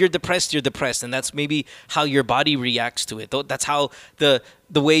mindset. If you're depressed, you're depressed, and that's maybe how your body reacts to it. That's how the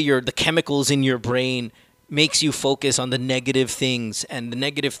way the chemicals in your brain makes you focus on the negative things, and the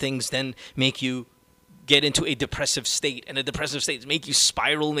negative things then make you get into a depressive state, and a depressive state make you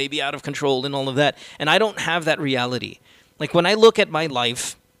spiral maybe out of control and all of that. And I don't have that reality. Like when I look at my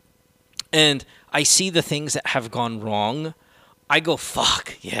life and I see the things that have gone wrong, I go,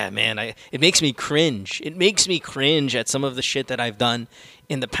 fuck, yeah, man. It makes me cringe. It makes me cringe at some of the shit that I've done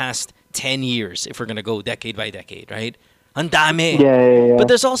in the past 10 years, if we're going to go decade by decade, right? Andame. Yeah. But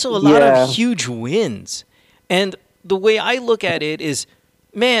there's also a lot of huge wins. And the way I look at it is,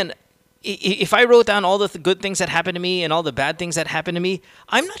 man, if I wrote down all the good things that happened to me and all the bad things that happened to me,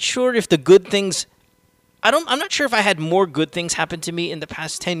 I'm not sure if the good things... I'm not sure if I had more good things happen to me in the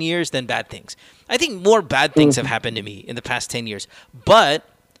past 10 years than bad things. I think more bad things have happened to me in the past 10 years. But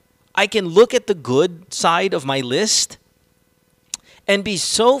I can look at the good side of my list and be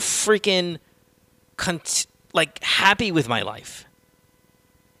so freaking happy with my life.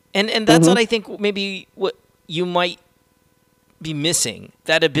 And that's what I think maybe what you might be missing.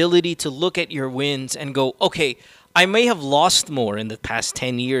 That ability to look at your wins and go, okay, I may have lost more in the past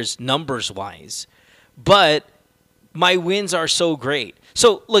 10 years numbers-wise, but my wins are so great.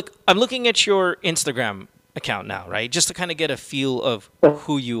 So, look, I'm looking at your Instagram account now, right? Just to kind of get a feel of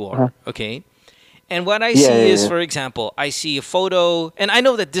who you are, okay? And what I see is, for example, I see a photo, and I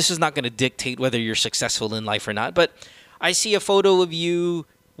know that this is not going to dictate whether you're successful in life or not, but I see a photo of you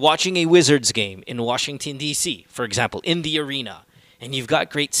watching a Wizards game in Washington, D.C., for example, in the arena, and you've got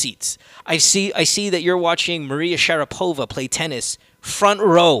great seats. I see that you're watching Maria Sharapova play tennis, front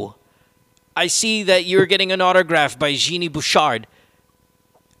row. I see that you're getting an autograph by Jeannie Bouchard.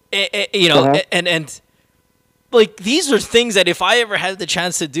 And like, these are things that if I ever had the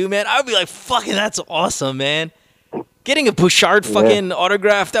chance to do, man, I'd be like, fucking, that's awesome, man. Getting a Bouchard fucking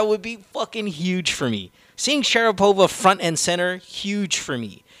autograph, that would be fucking huge for me. Seeing Sharapova front and center, huge for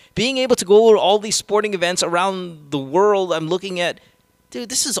me. Being able to go to all these sporting events around the world, I'm looking at, dude,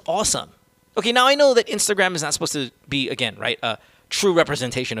 this is awesome. Okay, now I know that Instagram is not supposed to be, again, right, a true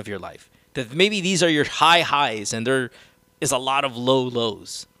representation of your life. That maybe these are your high highs and there is a lot of low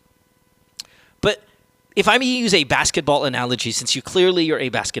lows. But if I may use a basketball analogy, since you're a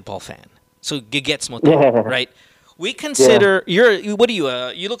basketball fan, so gets mo to, right? We consider what do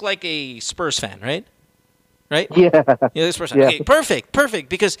you look like a Spurs fan, right? Right? Yeah. You're a Spurs fan. Okay, perfect.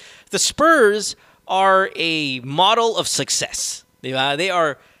 Because the Spurs are a model of success. They have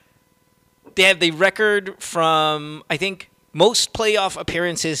the record from, I think, most playoff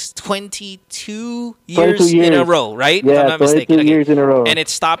appearances 22 years in a row, right? Yeah, if I'm not mistaken. 22 years in a row. And it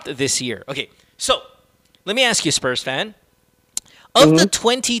stopped this year. Okay, so let me ask you, Spurs fan. Of the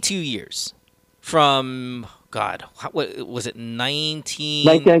 22 years from, God, what was it,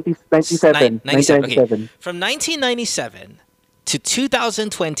 1997. Okay. From 1997 to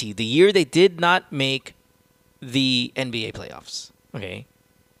 2020, the year they did not make the NBA playoffs. Okay,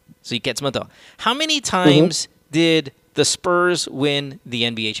 so you get some of those. How many times did the Spurs win the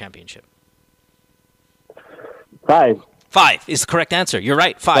NBA championship? 5. 5 is the correct answer. You're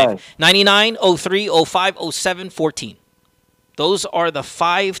right. 5. 99, 03, 05, 07, 14. Those are the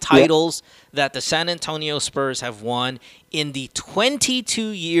 5 titles that the San Antonio Spurs have won in the 22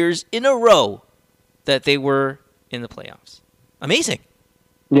 years in a row that they were in the playoffs. Amazing.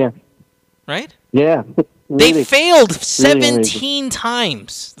 Yeah. Right? Yeah. Really, they failed 17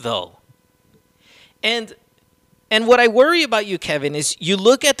 times, though. And what I worry about you, Kevin, is you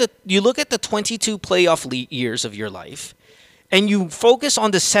look at the 22 playoff years of your life, And you focus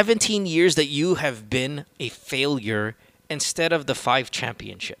on the 17 years that you have been a failure instead of the 5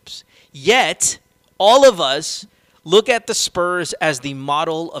 championships. Yet, all of us look at the Spurs as the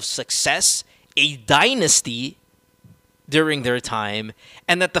model of success, a dynasty during their time,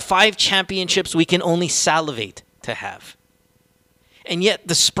 and that the 5 championships we can only salivate to have. And yet,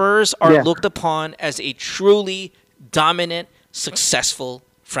 the Spurs are looked upon as a truly dominant, successful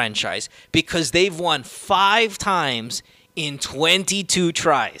franchise because they've won 5 times in 22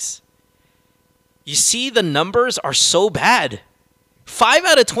 tries. You see, the numbers are so bad. 5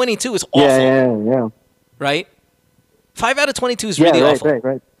 out of 22 is awful. Yeah. Right? 5 out of 22 is really awful.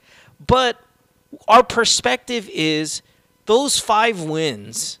 Right. But our perspective is those 5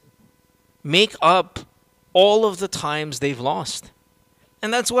 wins make up all of the times they've lost.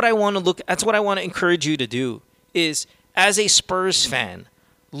 And that's what I want to encourage you to do is, as a Spurs fan,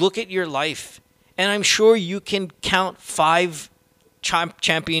 look at your life. And I'm sure you can count 5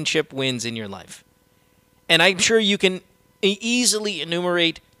 championship wins in your life. And I'm sure you can easily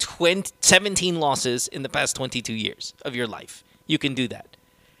enumerate 17 losses in the past 22 years of your life. You can do that.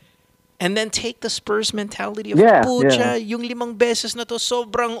 And then take the Spurs mentality of, pucha, yung 5 beses na to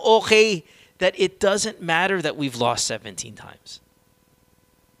sobrang okay that it doesn't matter that we've lost 17 times.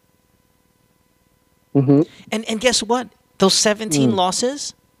 Mm-hmm. And guess what? Those 17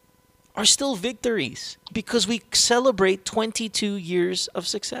 losses are still victories because we celebrate 22 years of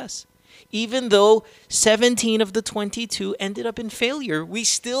success. Even though 17 of the 22 ended up in failure, we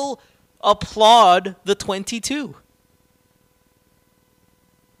still applaud the 22.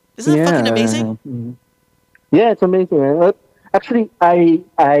 Isn't that fucking amazing? Mm-hmm. Yeah, it's amazing. Actually, I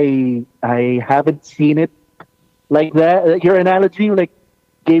haven't seen it like that. Your analogy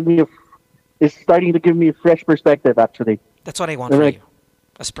is starting to give me a fresh perspective. Actually, that's what I want from you.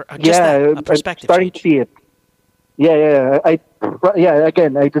 A perspective. I'm starting to see it. Yeah.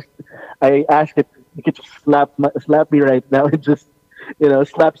 Again, I asked if you could just slap me right now and just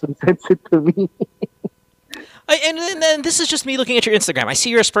slap some sense into me. And then this is just me looking at your Instagram. I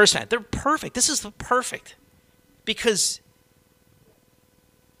see you're a Spurs fan. They're perfect. This is perfect because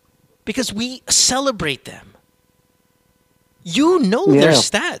we celebrate them. You know their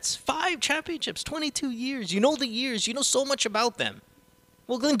stats. 5 championships, 22 years. You know the years. You know so much about them.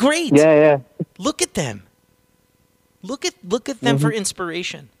 Well, then great. Yeah. Look at them. Look at them for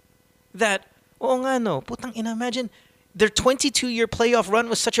inspiration. That, putang ina, imagine their 22-year playoff run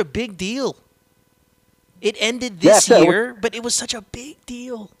was such a big deal. It ended this year, but it was such a big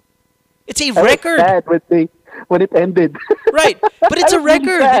deal. It's a record. Sad when it ended. Right, but it's a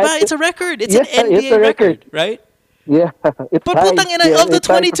record. It's a record. It's an NBA record, right? Yeah. But putang ina, of the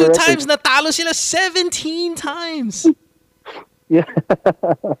 22 times, natalo sila 17 times. Yeah.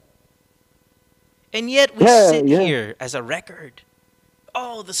 And yet we sit here as a record.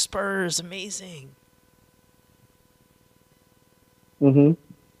 Oh, the Spurs, amazing. Mm-hmm.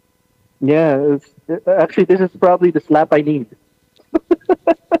 Yeah, actually, this is probably the slap I need.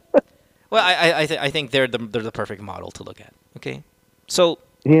 Well, I think they're the perfect model to look at. Okay, so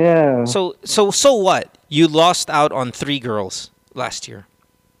yeah. So what? You lost out on 3 girls last year.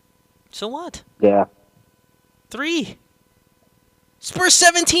 So what? Yeah. 3. Spurs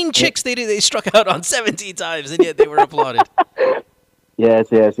 17 chicks they struck out on 17 times, and yet they were applauded.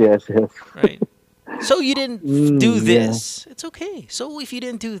 Yes. Right. So you didn't do this. Yeah. It's okay. So if you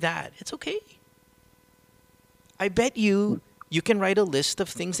didn't do that, it's okay. I bet you can write a list of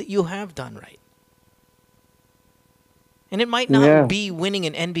things that you have done right. And it might not be winning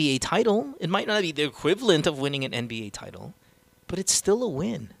an NBA title. It might not be the equivalent of winning an NBA title, but it's still a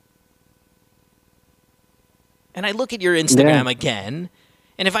win. And I look at your Instagram again,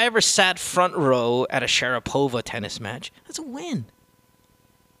 and if I ever sat front row at a Sharapova tennis match, that's a win.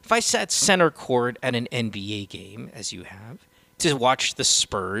 If I sat center court at an NBA game, as you have, to watch the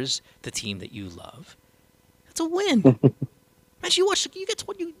Spurs, the team that you love, that's a win. Actually, you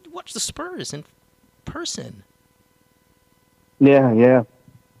watch the Spurs in person. Yeah.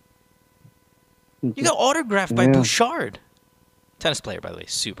 You got autographed by Bouchard. Tennis player, by the way,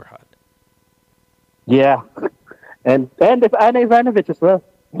 super hot. Yeah. And if Anna Ivanovic as well,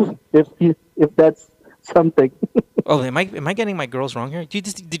 if that's something. Oh, am I getting my girls wrong here?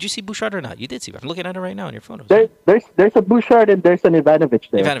 Did you see Bouchard or not? You did see. I'm looking at her right now on your phone. There's a Bouchard and there's an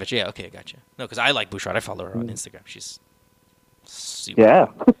Ivanovic there. Ivanovic, yeah, okay, gotcha. No, because I like Bouchard. I follow her on Instagram. She's super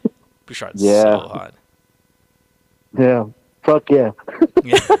hot. Bouchard's so hot. Yeah. Fuck yeah.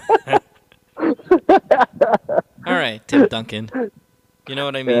 All right, Tim Duncan. You know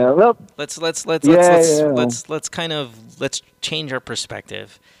what I mean? Yeah, well, let's change our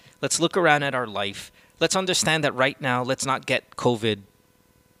perspective. Let's look around at our life. let's understand that right now. Let's not get COVID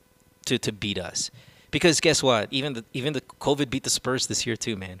to beat us, because guess what? Even the COVID beat the Spurs this year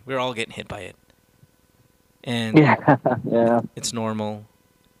too, man. We're all getting hit by it, and it's normal.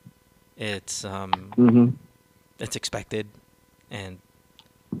 It's it's expected, and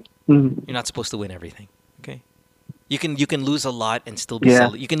you're not supposed to win everything. Okay, you can lose a lot and still be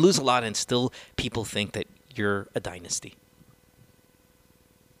you can lose a lot and still people think that you're a dynasty.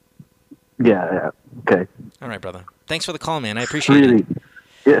 Yeah. Okay. All right, brother. Thanks for the call, man. I appreciate it.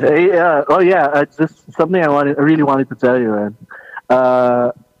 Yeah. Oh, yeah. Just something I really wanted to tell you, man.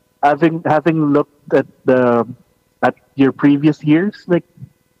 Having looked at your previous years, like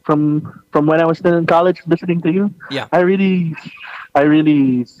from when I was still in college, listening to you, I really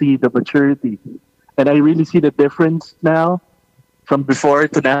see the maturity, and I really see the difference now from before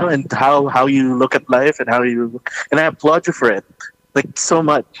to now, and how you look at life and and I applaud you for it, like so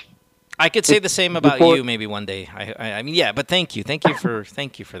much. I could say the same about you maybe one day. I mean, yeah, but thank you for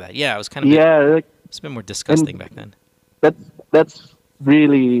that. Yeah, I was kind of it's been more disgusting back then. That's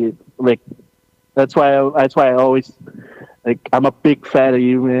really like that's why I always like I'm a big fan of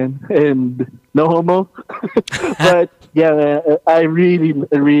you, man, and no homo. But yeah, man, I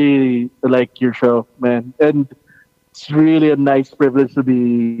really like your show, man, and it's really a nice privilege to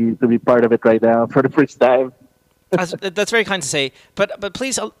be part of it right now for the first time. That's very kind to say, but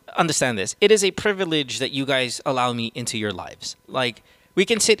please understand this. It is a privilege that you guys allow me into your lives. Like, we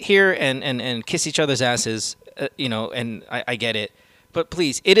can sit here and kiss each other's asses, and I get it. But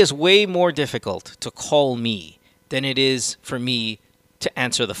please, it is way more difficult to call me than it is for me to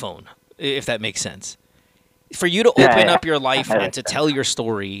answer the phone, if that makes sense. For you to open up your life and to tell your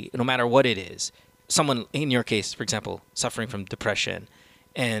story, no matter what it is, someone, in your case, for example, suffering from depression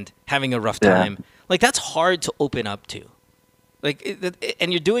and having a rough time, like, that's hard to open up to. Like,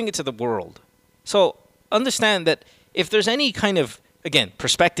 and you're doing it to the world. So understand that if there's any kind of, again,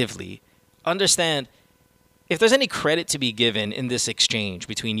 prospectively, understand if there's any credit to be given in this exchange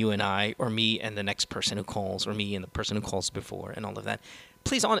between you and I, or me and the next person who calls, or me and the person who calls before, and all of that,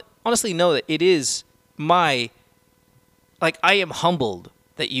 please honestly know that it is I am humbled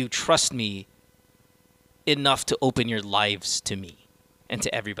that you trust me enough to open your lives to me and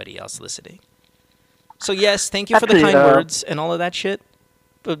to everybody else listening. So yes, thank you for the kind words and all of that shit.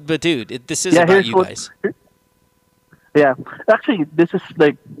 But dude, this is about you guys. Yeah, actually, this is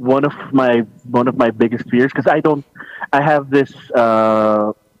like one of my biggest fears, because I have this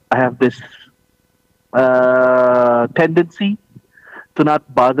tendency to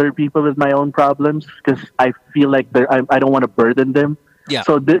not bother people with my own problems, because I feel like I don't want to burden them. Yeah.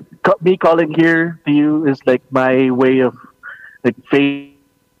 So me calling here to you is like my way of like facing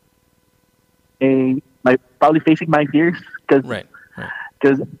my fears, because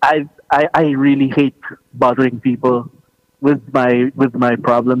I really hate bothering people with my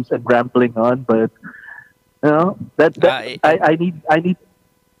problems and rambling on, but I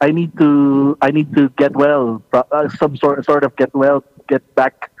need to get well, some sort of get well, get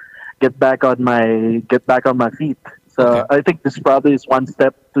back on my feet. So I think this probably is one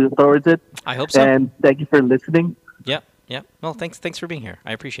step towards it. I hope so. And thank you for listening. Yeah. Well, thanks for being here.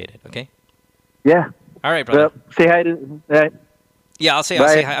 I appreciate it. Okay. Yeah. All right, brother. Say hi to. Yeah, I'll say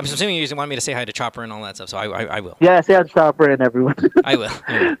hi. I'm assuming you want me to say hi to Chopper and all that stuff, so I will. Yeah, say hi to Chopper and everyone. I will.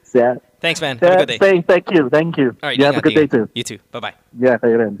 Yeah. Thanks, man. Have a good day. Thank you. All right, you have a good day too. You too. Bye-bye. Yeah,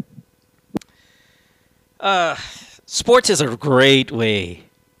 kayo rin. Sports is a great way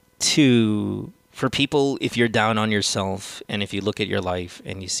for people, if you're down on yourself and if you look at your life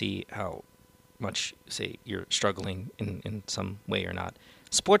and you see how much, say, you're struggling in some way or not.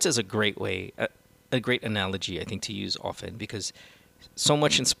 Sports is a great way, a great analogy, I think, to use often, because so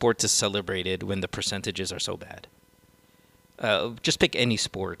much in sports is celebrated when the percentages are so bad. Just pick any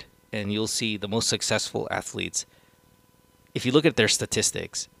sport and you'll see the most successful athletes. If you look at their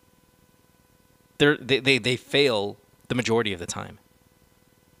statistics, they fail the majority of the time.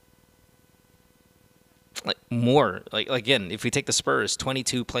 Again, if we take the Spurs,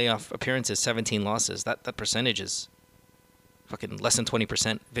 22 playoff appearances, 17 losses, that percentage is fucking less than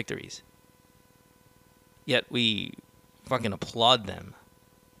 20% victories. Yet we fucking applaud them.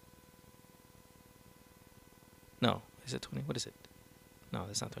 No, is it 20? What is it? No,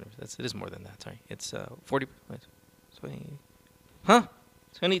 that's not 20%. It is more than that. Sorry, it's 40. 20. Huh?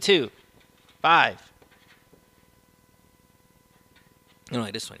 22. 5. No,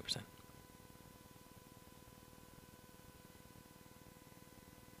 it is 20%.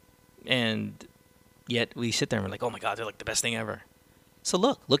 And yet we sit there and we're like, oh my God, they're like the best thing ever. So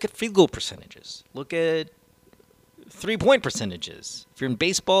look at field goal percentages. Look at 3-point percentages. If you're in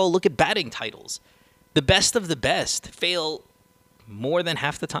baseball, look at batting titles. the best of the best fail more than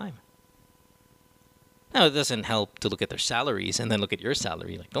half the time. Now, it doesn't help to look at their salaries and then look at your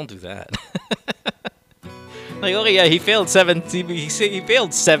salary. Like, don't do that. Like, okay, yeah, he failed 7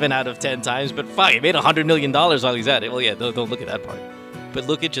 out of 10 times, but fuck, he made $100 million while he's at it. Well, yeah, don't look at that part. But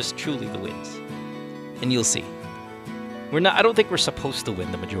look at just truly the wins. And you'll see. I don't think we're supposed to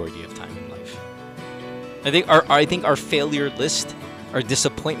win the majority of time in life. I think our failure list, our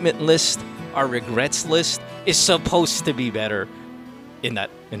disappointment list, our regrets list is supposed to be better in a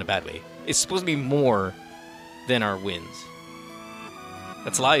bad way. It's supposed to be more than our wins.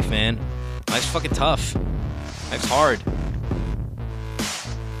 That's life, man. Life's fucking tough. Life's hard.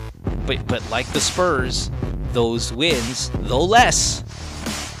 But like the Spurs, those wins, though less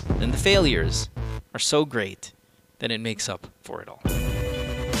than the failures, are so great that it makes up for it all.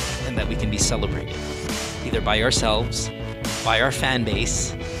 And that we can be celebrated. Either by ourselves, by our fan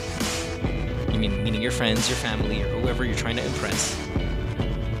base, meaning your friends, your family, or whoever you're trying to impress.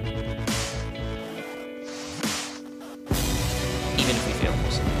 Even if we fail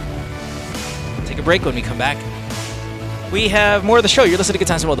most. Take a break. When we come back, we have more of the show. You're listening to Good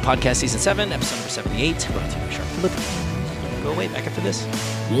Times with Mo, the podcast, season 7, episode number 78. Brought to you by Sharp Philippines. Go away, back after this.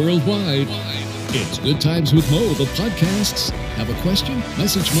 Worldwide, it's Good Times with Mo, the podcasts. Have a question?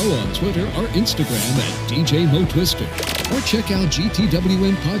 Message Mo on Twitter or Instagram at DJ Mo Twister. Or check out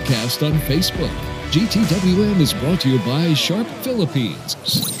GTWM Podcast on Facebook. GTWM is brought to you by Sharp Philippines.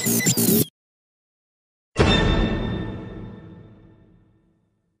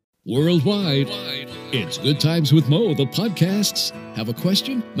 Worldwide, it's Good Times with Mo, the podcasts. Have a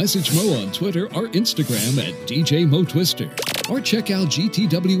question? Message Mo on Twitter or Instagram at DJ Mo Twister. Or check out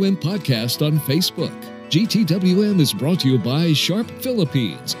GTWM Podcast on Facebook. GTWM is brought to you by Sharp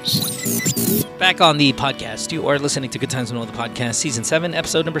Philippines. Back on the podcast, you are listening to Good Times with Mo, the podcast, season 7,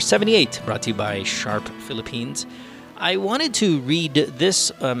 episode number 78, brought to you by Sharp Philippines. I wanted to read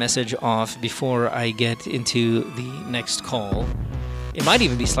this message off before I get into the next call. It might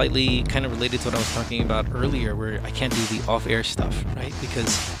even be slightly kind of related to what I was talking about earlier, where I can't do the off-air stuff, right?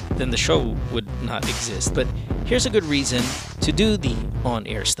 Because then the show would not exist. But here's a good reason to do the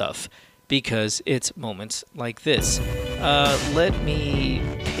on-air stuff, because it's moments like this. Let me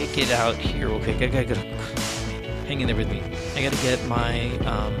pick it out here real quick. I gotta hang in there with me. I gotta get my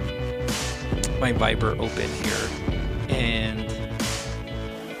my Viber open here and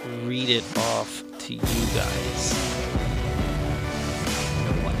read it off to you guys.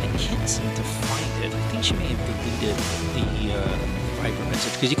 I can't seem to find it. I think she may have deleted the Viber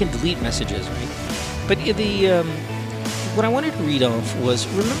message, because you can delete messages, right? But what I wanted to read off was,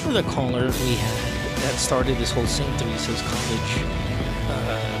 remember the caller we had that started this whole St. Teresa's College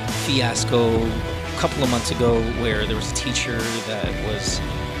fiasco a couple of months ago, where there was a teacher that was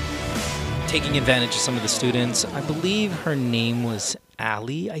taking advantage of some of the students. I believe her name was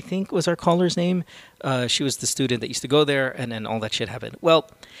Allie, I think was our caller's name. She was the student that used to go there, and then all that shit happened. Well,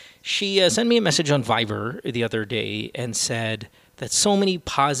 she sent me a message on Viber the other day and said that so many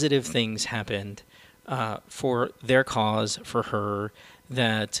positive things happened for their cause, for her,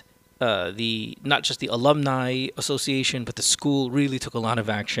 that not just the alumni association, but the school really took a lot of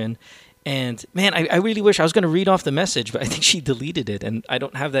action. And man, I really wish I was going to read off the message, but I think she deleted it, and I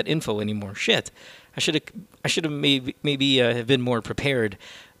don't have that info anymore. Shit, I should have maybe have been more prepared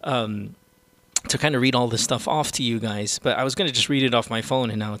to kind of read all this stuff off to you guys. But I was going to just read it off my phone,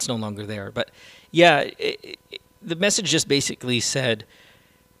 and now it's no longer there. But yeah, the message just basically said,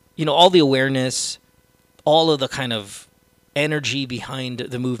 all the awareness, all of the kind of energy behind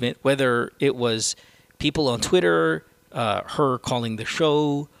the movement, whether it was people on Twitter, her calling the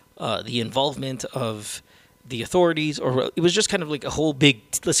show, the involvement of the authorities, or it was just kind of like a whole big,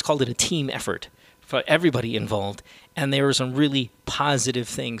 let's call it a team effort for everybody involved. And there were some really positive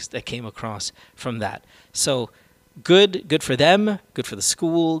things that came across from that. So good for them, good for the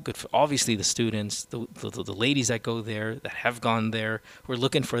school, good for obviously the students, the ladies that go there, that have gone there, who are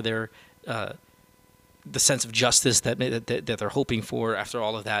looking for their the sense of justice that they're hoping for after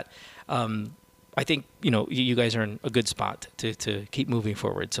all of that. I think you guys are in a good spot to keep moving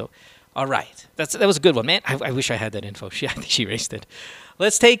forward. So, all right, that was a good one, man. I wish I had that info. I think she erased it.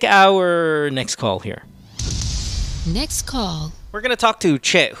 Let's take our next call here. Next call. We're gonna talk to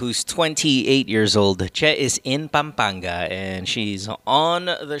Che, who's 28 years old. Che is in Pampanga, and she's on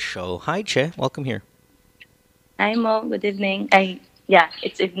the show. Hi, Che. Welcome here. Hi, Mo. Good evening. Yeah,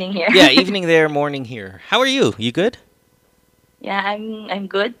 it's evening here. Yeah, evening there, morning here. How are you? You good? Yeah, I'm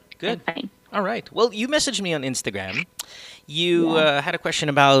good. Good. I'm fine. All right. Well, you messaged me on Instagram. You had a question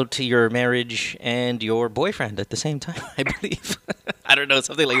about your marriage and your boyfriend at the same time, I believe. I don't know,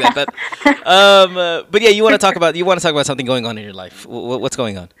 something like that. But yeah, you want to talk about something going on in your life. What's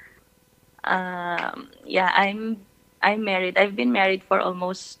going on? Yeah, I'm married. I've been married for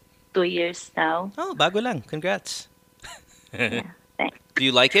almost 2 years now. Oh, bago lang. Congrats. Yeah, thanks. Do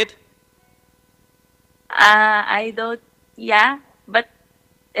you like it? I don't. Yeah, but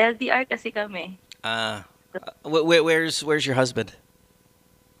LDR kasi kami. Where's your husband?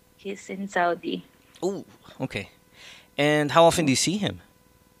 He's in Saudi. Oh, okay. And how often do you see him?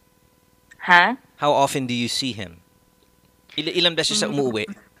 Huh? How often do you see him? Ilang beses siya umuwi?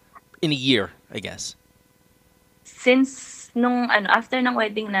 In a year, I guess. Since after ng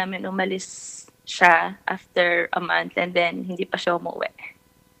wedding namin, umalis siya after a month and then hindi pa siya umuwi.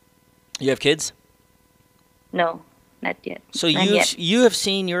 You have kids? No, not yet. So you have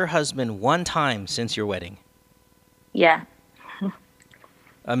seen your husband one time since your wedding? Yeah.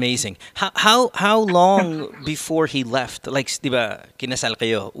 Amazing. How long before he left? Like, diba, kinasal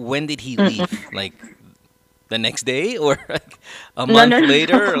kayo. When did he leave? Like, the next day or like a month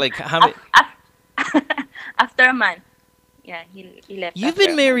later? Or like how many? After a month. Yeah, he left. You've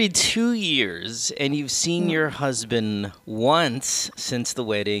been married 2 years and you've seen your husband once since the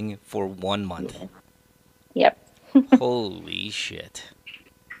wedding for 1 month. Yep. Holy shit.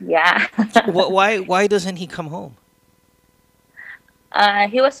 Yeah. Why doesn't he come home?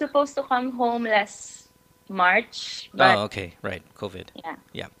 He was supposed to come home last March. But okay. Right. COVID.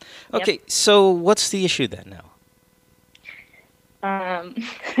 Yeah. Okay, so what's the issue then now?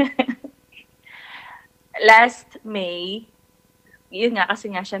 Last May, yun nga kasi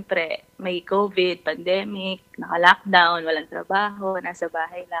nga syempre may COVID, pandemic, naka-lockdown, walang trabaho, nasa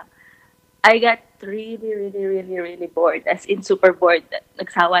bahay lang. I got really bored. As in, super bored.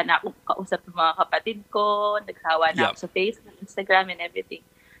 Nagsawa na ako kausap ng mga kapatid ko. Nagsawa na ako sa Facebook, Instagram, and everything.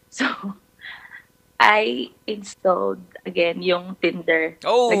 So, I installed again yung Tinder.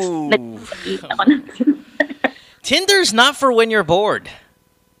 Oh! Tinder's not for when you're bored.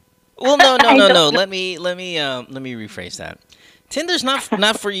 Well, no. Let me rephrase that. Tinder's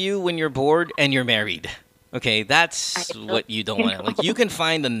not for you when you're bored and you're married. Okay, that's what you don't want. Like, you can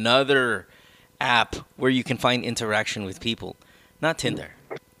find another app where you can find interaction with people, not Tinder.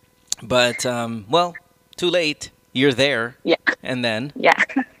 But well, too late. You're there. Yeah. And then. Yeah.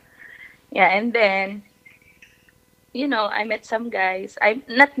 Yeah, and then, I met some guys. I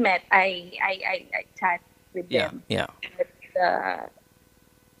not met. I chat with them. Yeah. But,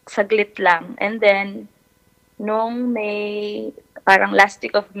 saglit lang. And then, nung May, parang last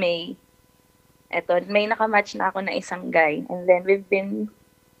week of May, may nakamatch na ako na isang guy. And then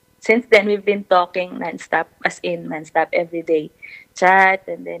since then, we've been talking nonstop, as in nonstop every day. Chat,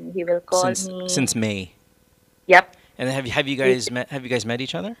 and then he will call me. Since May? Yep. And have you guys met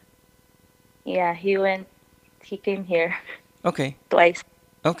each other? Yeah, he came here. Okay. Twice.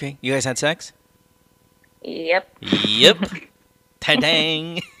 Okay. You guys had sex? Yep.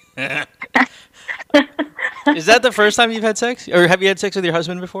 Ta-dang! Is that the first time you've had sex? Or have you had sex with your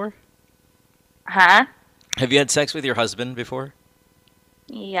husband before? Huh? Have you had sex with your husband before?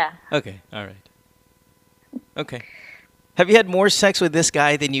 Yeah. Okay, all right. Okay. Have you had more sex with this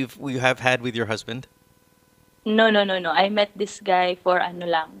guy than you have had with your husband? No. I met this guy for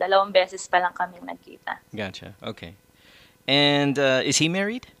lang. 2 beses pa lang kaming nagkita. Gotcha. Okay. And is he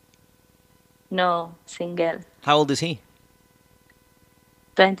married? No, single. How old is he?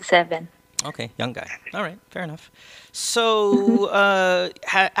 27. Okay, young guy. All right, fair enough. So,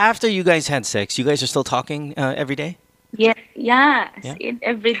 after you guys had sex, you guys are still talking every day? Yeah.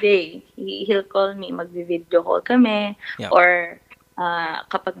 Every day. He'll call me, mag-video call kami. Yeah. Or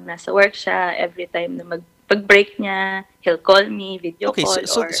kapag nasa work siya, every time na pag-break niya, he'll call me, video call. Okay,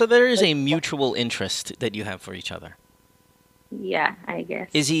 so there is a mutual interest that you have for each other. Yeah, I guess.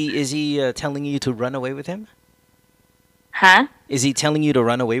 Is he telling you to run away with him? Huh? Is he telling you to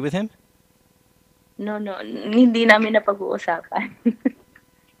run away with him? No. Hindi namin napag-uusapan.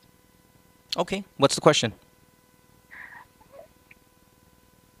 Okay. What's the question?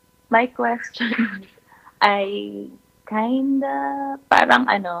 My question, I kinda, parang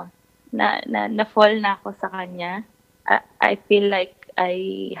na-fall na ako sa kanya. I feel like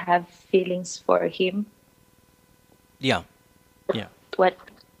I have feelings for him. Yeah. What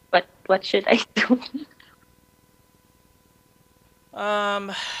should I do?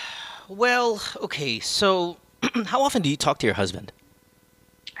 Well, okay, so how often do you talk to your husband?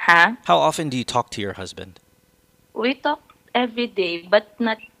 Huh? How often do you talk to your husband? We talk every day, but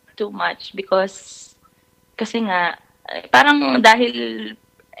not too much because kasi nga, parang dahil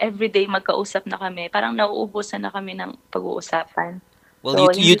every day magkausap na kami, parang nauubusan na kami ng pag-uusapan. Well,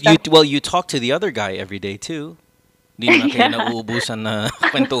 So, you talk to the other guy every day too. Di naman kayo nauubusan na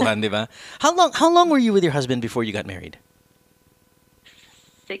kwentuhan, di ba? How long were you with your husband before you got married?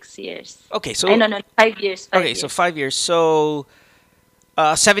 6 years. Okay, so... No, 5 years. So 5 years. So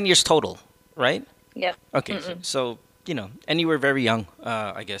 7 years total, right? Yep. Okay, so, and you were very young,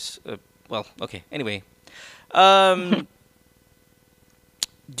 I guess. Okay, anyway.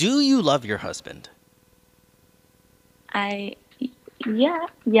 Do you love your husband? Yeah.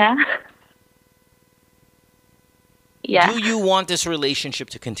 Do you want this relationship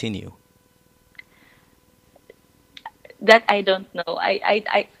to continue? That I don't know.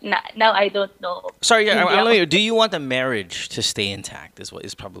 Now I don't know. Sorry, do you want the marriage to stay intact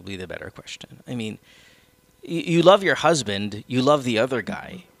is probably the better question. I mean, you love your husband, you love the other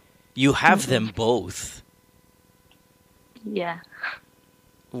guy. You have them both. Yeah.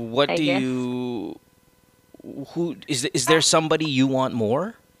 What do you... Is there somebody you want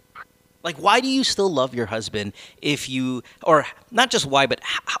more? Like, why do you still love your husband if you... Or not just why, but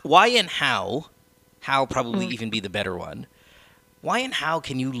why and how... How probably even be the better one. Why and how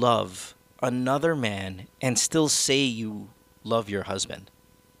can you love another man and still say you love your husband?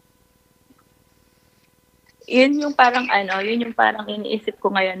 Yun yung parang iniisip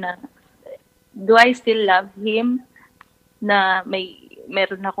ko ngayon na, do I still love him? Na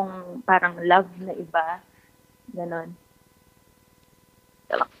meron akong parang love na iba. Ganon.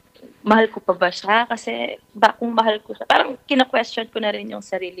 Mahal ko pa ba siya? Kasi kung mahal ko siya, parang kina-question ko na rin yung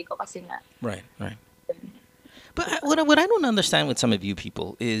sarili ko kasi nga. Right. But what I don't understand with some of you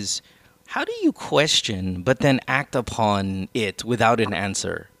people is, how do you question but then act upon it without an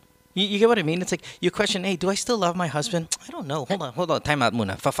answer? You get what I mean? It's like, you question, hey, do I still love my husband? I don't know. Hold on. Time out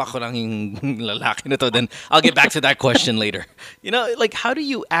muna. Fa-fuck ko lang yung lalaki na to. Then I'll get back to that question later. Like, how do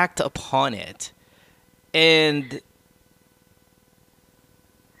you act upon it? And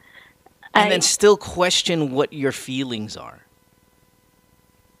then still question what your feelings are?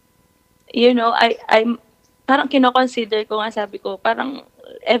 I'm parang kino-consider ko nga, sabi ko, parang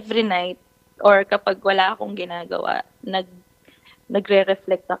every night or kapag wala akong ginagawa,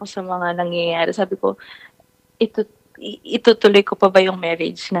 nagre-reflect ako sa mga nangyayari. Sabi ko, itutuloy ko pa ba yung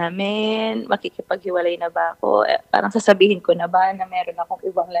marriage namin? Makikipaghiwalay na ba ako? Parang sasabihin ko na ba na meron akong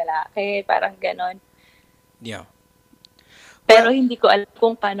ibang lalaki? Parang ganon. Yeah. Pero hindi ko alam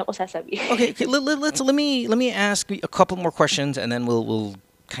kung paano ko sasabihin. Okay, let me ask a couple more questions and then we'll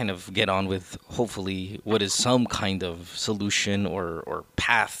kind of get on with hopefully what is some kind of solution or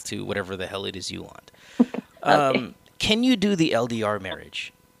path to whatever the hell it is you want. Okay. Can you do the LDR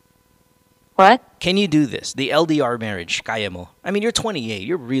marriage? What? Can you do this? The LDR marriage, kaya mo? I mean, you're 28,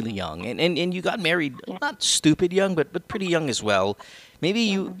 you're really young, and you got married, not stupid young, but pretty young as well. Maybe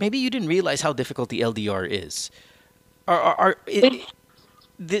you didn't realize how difficult the LDR is.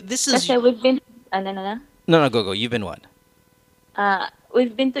 This is... Kasi we've been... No, go. You've been what?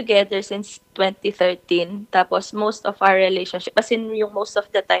 We've been together since 2013. Tapos most of our relationship, as in yung most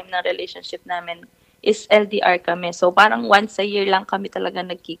of the time na relationship namin is LDR kami. So parang once a year lang kami talaga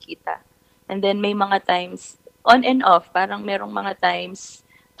nagkikita. And then may mga times, on and off, parang merong mga times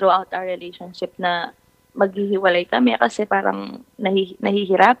throughout our relationship na maghihiwalay kami kasi parang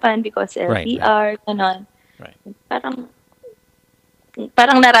nahihirapan because LDR, ganon. Right.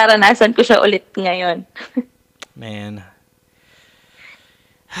 Parang nararanasan ko siya ulit ngayon. Man.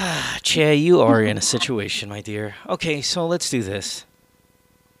 Che, you are in a situation, my dear. Okay, so let's do this.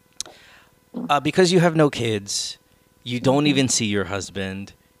 Because you have no kids, you don't even see your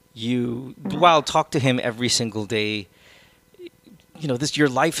husband. While talk to him every single day. Your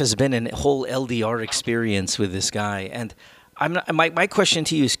life has been a whole LDR experience with this guy. And my question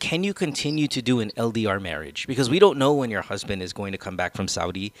to you is, can you continue to do an LDR marriage? Because we don't know when your husband is going to come back from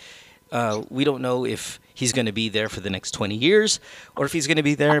Saudi. We don't know if he's going to be there for the next 20 years or if he's going to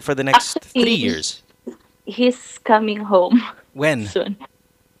be there for the next 3 years. He's coming home. When? Soon.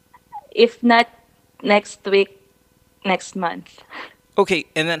 If not next week, next month. Okay,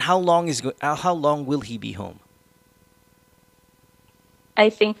 and then how long will he be home? I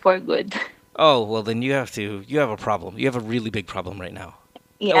think for good. Oh, well then you have a problem. You have a really big problem right now.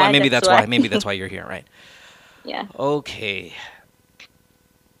 Yeah, well, maybe that's why. Maybe that's why you're here, right? Yeah. Okay.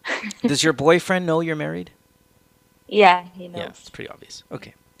 Does your boyfriend know you're married? Yeah, he knows. Yeah, it's pretty obvious.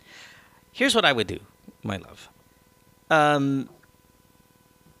 Okay. Here's what I would do, my love.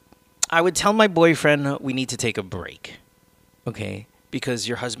 I would tell my boyfriend we need to take a break. Okay? Because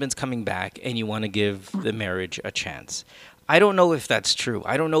your husband's coming back and you want to give the marriage a chance. I don't know if that's true.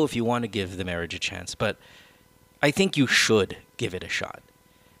 I don't know if you want to give the marriage a chance, but I think you should give it a shot.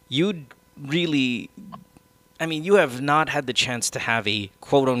 You have not had the chance to have a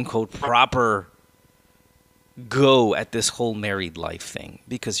quote-unquote proper go at this whole married life thing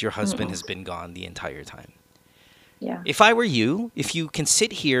because your husband has been gone the entire time. Yeah. If I were you, if you can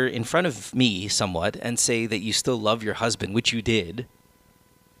sit here in front of me somewhat and say that you still love your husband, which you did,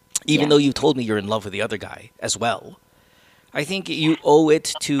 even though you told me you're in love with the other guy as well, I think you owe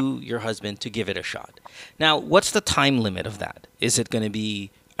it to your husband to give it a shot. Now, what's the time limit of that? Is it going to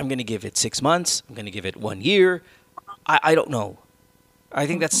be, I'm going to give it 6 months, I'm going to give it 1 year? I don't know. I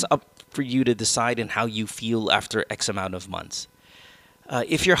think that's up for you to decide and how you feel after X amount of months.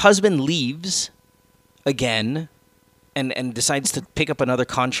 If your husband leaves again and decides to pick up another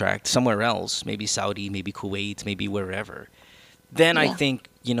contract somewhere else, maybe Saudi, maybe Kuwait, maybe wherever, then I think,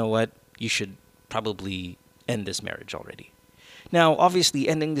 you know what, you should probably end this marriage already. Now, obviously,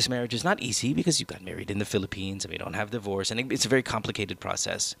 ending this marriage is not easy because you got married in the Philippines and we don't have divorce, and it's a very complicated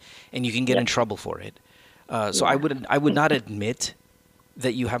process, and you can get in trouble for it. So I would not admit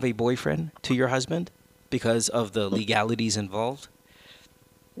that you have a boyfriend to your husband because of the legalities involved.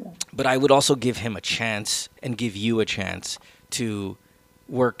 But I would also give him a chance and give you a chance to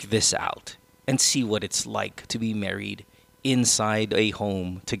work this out and see what it's like to be married inside a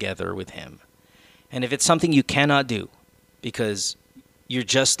home together with him. And if it's something you cannot do because you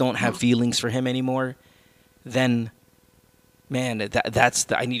just don't have feelings for him anymore, then, man,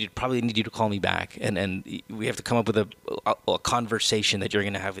 probably need you to call me back, and we have to come up with a conversation that you're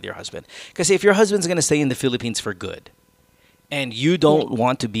going to have with your husband. Because if your husband's going to stay in the Philippines for good, and you don't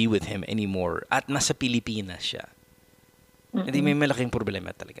want to be with him anymore, at nasa Pilipinas siya, hindi may malaking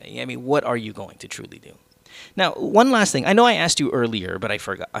problema talaga. I mean, what are you going to truly do? Now, one last thing. I know I asked you earlier, but I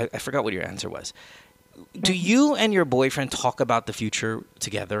forgot. I forgot what your answer was. Do you and your boyfriend talk about the future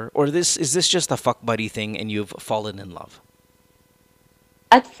together, or is this just a fuck buddy thing and you've fallen in love?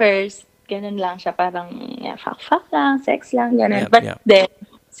 At first, ganun lang siya, parang fuck lang, sex lang, ganun. But then,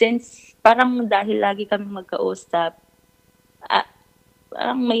 since parang dahil lagi kami magkausap,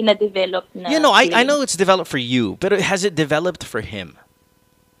 parang may na-develop na. You know, I know it's developed for you, but has it developed for him?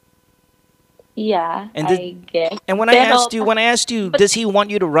 Yeah, I guess. And when I asked you, does he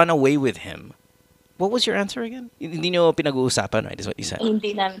want you to run away with him? What was your answer again? Hindi nyo pinag-uusapan, right? Is what you said.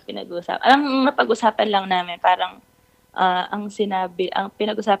 Hindi namin pinag-uusapan. Ang napag-usapan lang namin, parang ang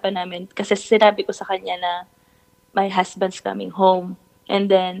pinag-usapan namin, kasi sinabi ko sa kanya na my husband's coming home.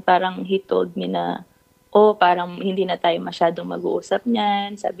 And then parang he told me na, parang hindi na tayo masyadong mag-uusap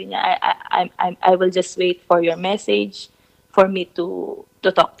niyan. Sabi niya, I will just wait for your message for me to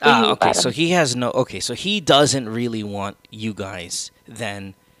talk to you. Okay, so he doesn't really want you guys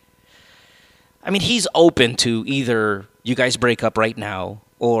then. I mean, he's open to either you guys break up right now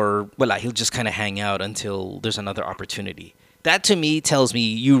or, he'll just kind of hang out until there's another opportunity. That to me tells me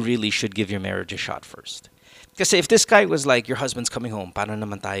you really should give your marriage a shot first. Because if this guy was like, your husband's coming home, paano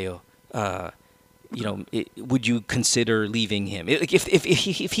naman tayo? Would you consider leaving him?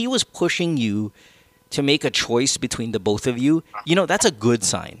 If he was pushing you to make a choice between the both of you, that's a good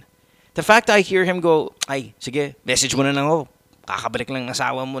sign. The fact I hear him go, ay, sige, message mo na lang ako. Kakabalik lang ng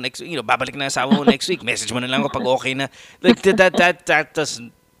asawa mo next, babalik na asawa mo next week. Message mo na lang ako pag okay na. Like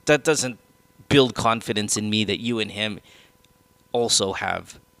that doesn't build confidence in me that you and him also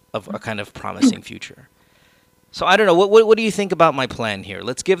have a kind of promising future. So I don't know. What do you think about my plan here?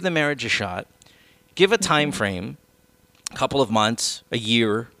 Let's give the marriage a shot. Give a time frame, a couple of months, a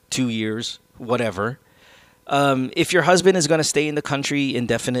year, 2 years, whatever. If your husband is going to stay in the country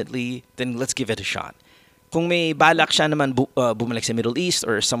indefinitely, then let's give it a shot. Kung may balak siya naman bumalik sa Middle East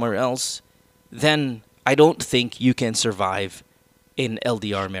or somewhere else, then I don't think you can survive in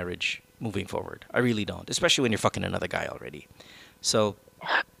LDR marriage moving forward. I really don't, especially when you're fucking another guy already. So,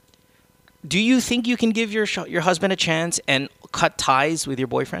 do you think you can give your husband a chance and cut ties with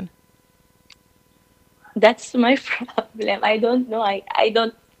your boyfriend? That's my problem. I don't know. I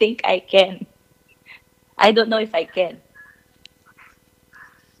don't think I can. I don't know if I can.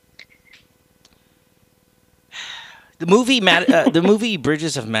 The movie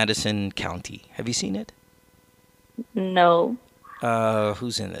Bridges of Madison County. Have you seen it? No.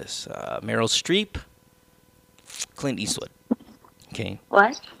 Who's in this? Meryl Streep, Clint Eastwood. Okay.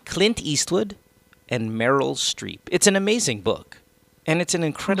 What? Clint Eastwood and Meryl Streep. It's an amazing book, and it's an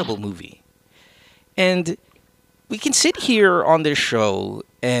incredible movie. And we can sit here on this show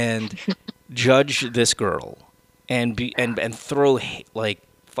and judge this girl and throw like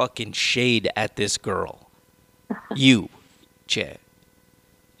fucking shade at this girl. You, Che.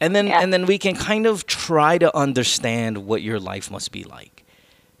 And then we can kind of try to understand what your life must be like.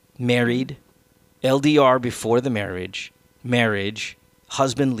 Married, LDR before the marriage,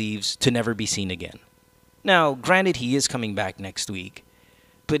 husband leaves to never be seen again. Now, granted, he is coming back next week,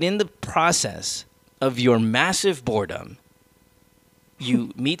 but in the process of your massive boredom,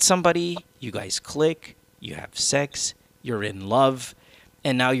 you meet somebody, you guys click, you have sex, you're in love,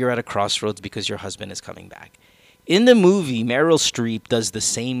 and now you're at a crossroads because your husband is coming back. In the movie, Meryl Streep does the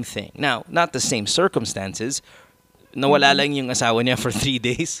same thing. Now, not the same circumstances. Nawala lang yung asawa niya for 3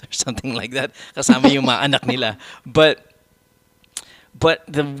 days or something like that. Kasama yung mga anak nila. But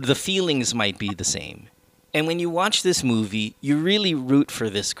the feelings might be the same. And when you watch this movie, you really root for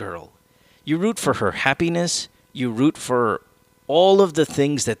this girl. You root for her happiness. You root for all of the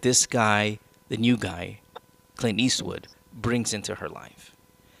things that this guy, the new guy, Clint Eastwood, brings into her life.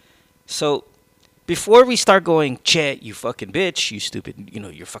 So, before we start going, che, you fucking bitch, you stupid,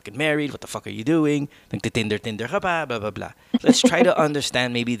 you're fucking married, what the fuck are you doing? Nagtitinder ka pa, blah, blah, blah. Let's try to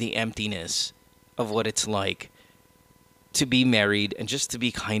understand maybe the emptiness of what it's like to be married and just to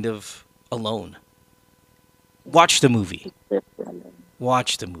be kind of alone. Watch the movie.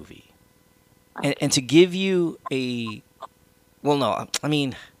 Watch the movie. And to give you a... Well, no, I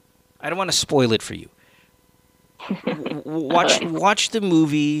mean, I don't want to spoil it for you. Watch the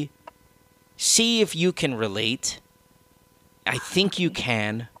movie. See if you can relate. I think you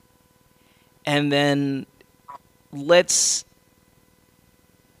can. And then let's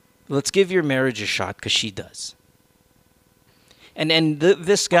give your marriage a shot, because she does. And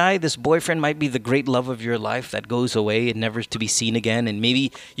this guy, this boyfriend, might be the great love of your life that goes away and never to be seen again. And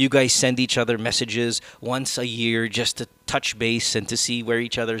maybe you guys send each other messages once a year just to touch base and to see where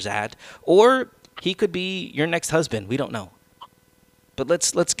each other's at. Or he could be your next husband. We don't know. But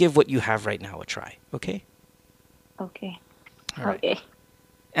let's give what you have right now a try, okay? Okay. All right. Okay.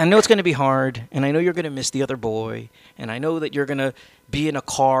 I know it's going to be hard, and I know you're going to miss the other boy, and I know that you're going to be in a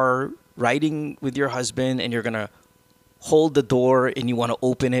car riding with your husband, and you're going to hold the door, and you want to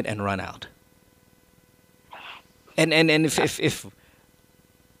open it and run out. And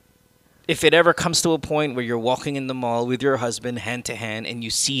if it ever comes to a point where you're walking in the mall with your husband hand to hand, and you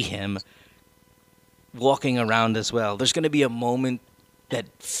see him walking around as well, there's going to be a moment that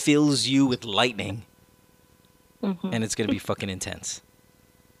fills you with lightning, and it's going to be fucking intense.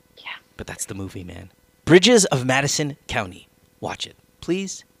 Yeah. But that's the movie, man. Bridges of Madison County. Watch it,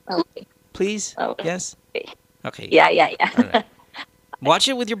 please. Okay. Please? Okay. Yes? Okay. Okay. Yeah. All right. Watch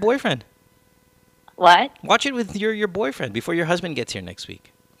it with your boyfriend. What? Watch it with your boyfriend before your husband gets here next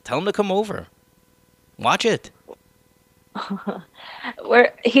week. Tell him to come over. Watch it.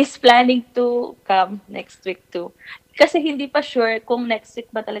 He's planning to come next week too. Kasi hindi pa sure kung next week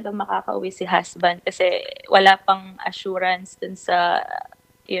ba talaga makakauwi si husband, kasi wala pang assurance dun sa,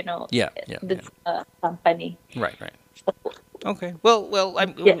 dun sa company. Right. Okay. Well,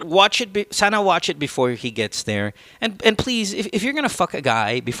 watch it. Sana watch it before he gets there. And please, if you're gonna fuck a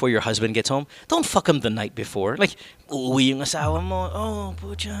guy before your husband gets home, don't fuck him the night before. Like, uuwi yung asawa mo. Oh,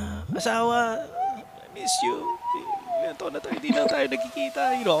 pucha, asawa, I miss you. Hindi na tayo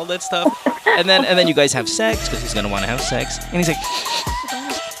nagkikita, all that stuff. And then you guys have sex, because he's gonna want to have sex. And he's like,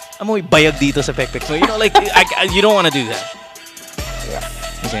 amoy bayag dito sa pekpek mo. You don't want to do that.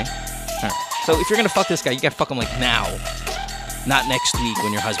 Yeah. Okay? All right. So if you're gonna fuck this guy, you gotta fuck him like now. Not next week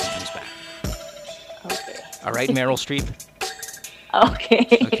when your husband comes back. Okay. All right, Meryl Streep?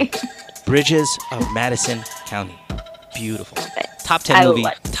 Okay. Bridges of Madison County. Beautiful. Okay. Top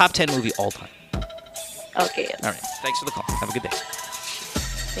 10 movie all time. Okay. All right. Thanks for the call. Have a good day.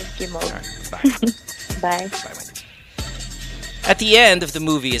 Thank you, Mo. All right. Bye. Bye. Bye. At the end of the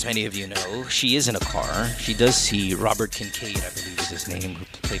movie, as many of you know, she is in a car. She does see Robert Kincaid, I believe is his name, who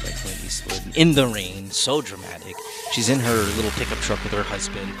played by Clint Eastwood, in the rain. So dramatic. She's in her little pickup truck with her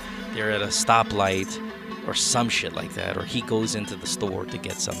husband. They're at a stoplight or some shit like that, or he goes into the store to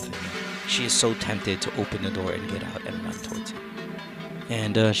get something. She is so tempted to open the door and get out and run towards him.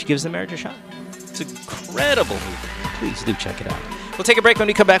 And she gives the marriage a shot. It's an incredible movie. Please do check it out. We'll take a break. When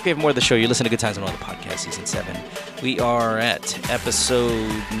we come back, we have more of the show. You're listening to Good Times on the Podcast, Season 7. We are at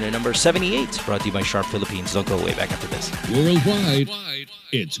episode number 78, brought to you by Sharp Philippines. Don't go away. Back after this. Worldwide,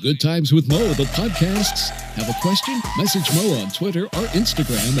 it's Good Times with Mo, the podcasts. Have a question? Message Mo on Twitter or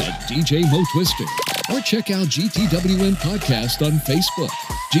Instagram at DJ Mo Twister. Or check out GTWM Podcast on Facebook.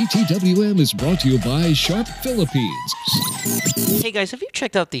 GTWM is brought to you by Sharp Philippines. Hey guys, have you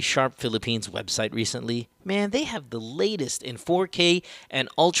checked out the Sharp Philippines website recently? Man, they have the latest in 4K and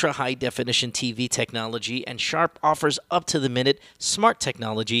ultra-high definition TV technology, and Sharp offers up-to-the-minute smart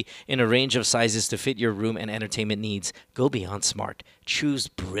technology in a range of sizes to fit your room and entertainment needs. Go beyond smart. Choose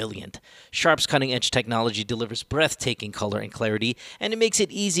brilliant. Sharp's cutting-edge technology delivers breathtaking color and clarity, and it makes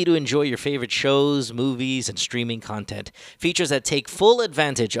it easy to enjoy your favorite shows, movies, and streaming content. Features that take full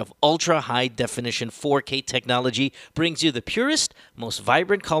advantage of ultra-high definition 4K technology brings you the purest, most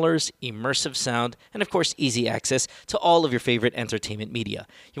vibrant colors, immersive sound, and of course, easy access to all of your favorite entertainment media.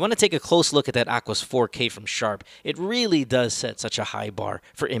 You want to take a close look at that Aquos 4K from Sharp. It really does set such a high bar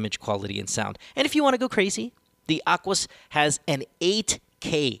for image quality and sound. And if you want to go crazy, the Aquos has an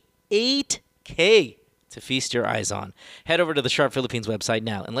 8K to feast your eyes on. Head over to the Sharp Philippines website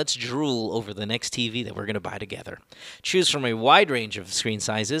now and let's drool over the next TV that we're going to buy together. Choose from a wide range of screen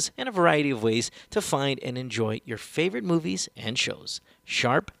sizes and a variety of ways to find and enjoy your favorite movies and shows.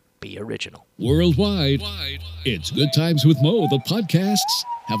 Sharp, be original. Worldwide, it's Good Times with Mo, the podcasts.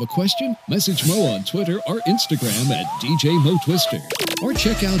 Have a question? Message Mo on Twitter or Instagram at DJ Mo Twister. Or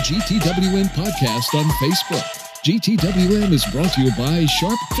check out GTWM Podcast on Facebook. GTWM is brought to you by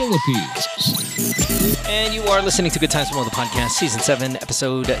Sharp Philippines. And you are listening to Good Times with Mo, the podcast, Season 7,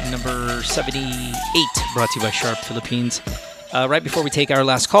 Episode number 78, brought to you by Sharp Philippines. Right before we take our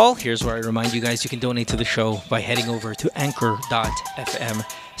last call, here's where I remind you guys you can donate to the show by heading over to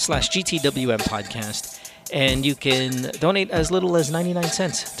anchor.fm/GTWM podcast. And you can donate as little as 99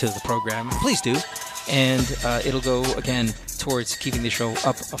 cents to the program. Please do. And it'll go, again, towards keeping the show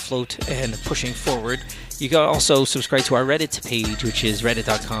up afloat and pushing forward. You can also subscribe to our Reddit page, which is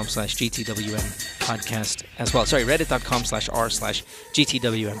reddit.com/GTWM podcast as well. Sorry,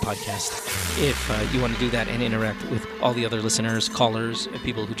 reddit.com/r/GTWM podcast. If you want to do that and interact with all the other listeners, callers, and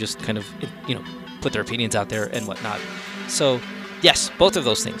people who just kind of, put their opinions out there and whatnot. So, yes, both of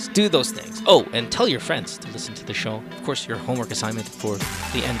those things. Do those things. Oh, and tell your friends to listen to the show. Of course, your homework assignment for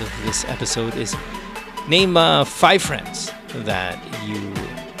the end of this episode is name 5 friends that you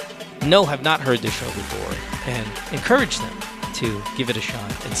know have not heard this show before and encourage them to give it a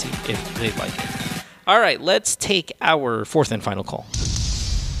shot and see if they like it. All right, let's take our 4th and final call.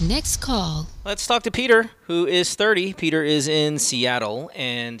 Next call. Let's talk to Peter, who is 30. Peter is in Seattle,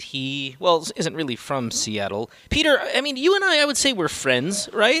 and he, isn't really from Seattle. Peter, I mean, you and I would say we're friends,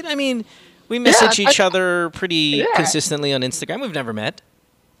 right? I mean, we message each other pretty consistently on Instagram. We've never met.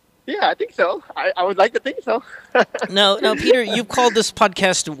 Yeah, I think so. I would like to think so. No, Peter, you called this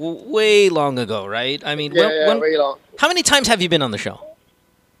podcast way long ago, right? I mean, way long. How many times have you been on the show?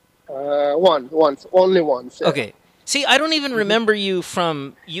 Once, only once. Yeah. Okay. See, I don't even remember you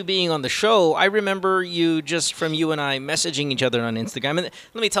from you being on the show. I remember you just from you and I messaging each other on Instagram. And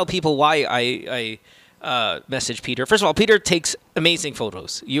let me tell people why I messaged Peter. First of all, Peter takes amazing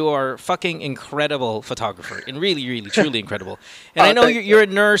photos. You are a fucking incredible photographer, and really, really, truly incredible. And I know you're a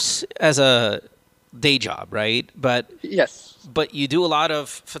nurse as a day job, right? But yes. But you do a lot of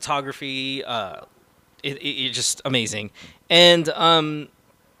photography. You're just amazing. And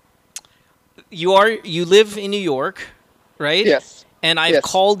you live in New York, right? Yes. And I've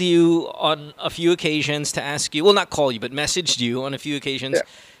called you on a few occasions to ask you, well, not call you, but messaged you on a few occasions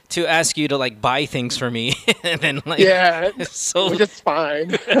to ask you to buy things for me. And then so which is fine.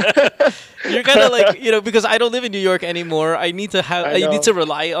 You're kind of because I don't live in New York anymore. I need to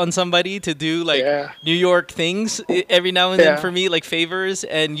rely on somebody to do New York things every now and then for me, favors,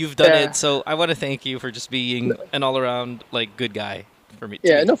 and you've done it. So I want to thank you for just being an all around good guy. For me,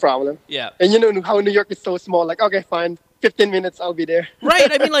 no problem. Yeah. And you know how New York is so small. Okay, fine. 15 minutes, I'll be there.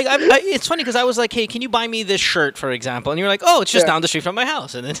 Right. I mean, it's funny because I was like, hey, can you buy me this shirt, for example? And you're like, oh, it's just down the street from my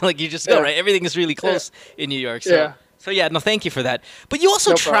house. And then you just go, right? Everything is really close in New York. So, no, thank you for that. But you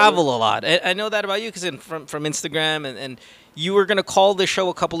also travel a lot. I know that about you because from Instagram and you were going to call the show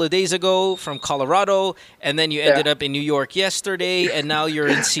a couple of days ago from Colorado, and then you ended up in New York yesterday, and now you're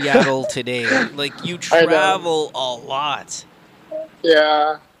in Seattle today. You travel a lot.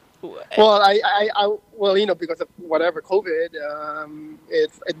 Yeah. Well, because of whatever COVID,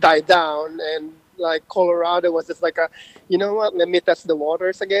 it died down, and Colorado was just you know what? Let me test the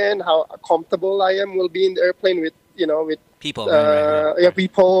waters again. How comfortable I will be in the airplane with people,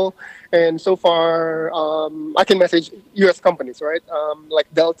 people. And so far, I can message U.S. companies, right?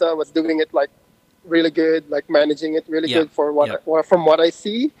 Delta was doing it really good, managing it really good from what I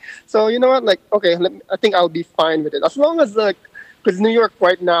see. So you know what? Okay, I think I'll be fine with it as long as because New York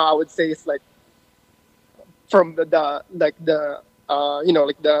right now, I would say it's from the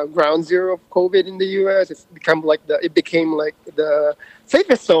ground zero of COVID in the U.S. It's become the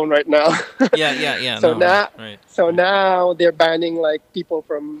safest zone right now. Yeah. So now they're banning people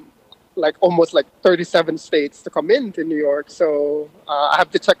from like almost like 37 states to come into New York. So I have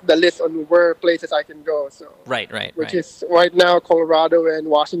to check the list on where places I can go. So which is right now Colorado and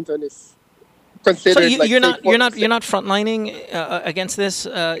Washington is considered. So like you're not frontlining against this,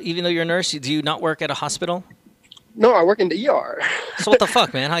 even though you're a nurse. Do you not work at a hospital? No, I work in the ER. So what the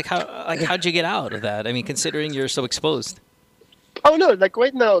fuck, man? How'd you get out of that? I mean, considering you're so exposed. Oh no! Like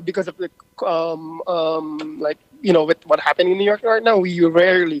right now, because of the like with what happened in New York right now, we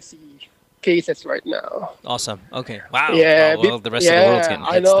rarely see cases right now. Awesome. Okay. Wow. Yeah. Well, the rest of the world's getting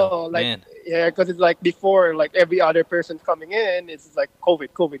hit I know. still. Like Man. yeah, because it's like before, like every other person coming in is like COVID.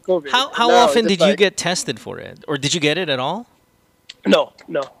 How often did you get tested for it, or did you get it at all? No.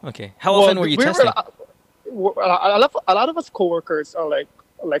 Okay. How often were you tested? A lot of us coworkers are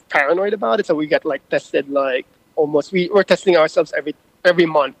like paranoid about it, so we get like tested like almost. We're testing ourselves every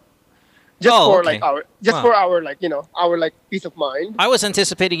month, just for our like our like peace of mind. I was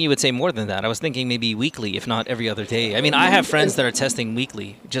anticipating you would say more than that. I was thinking maybe weekly, if not every other day. I mean, I have friends that are testing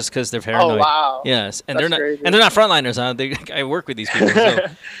weekly just because they're paranoid. Oh wow! Yes, and That's they're not crazy. and they're not frontliners. Huh? I work with these people. So.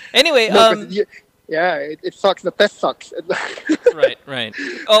 Anyway, it sucks. The test sucks. Right.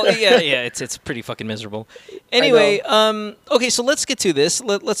 Oh yeah. It's pretty fucking miserable. Anyway, okay, so let's get to this.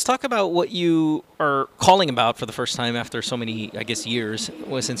 Let's talk about what you are calling about for the first time after so many, I guess, years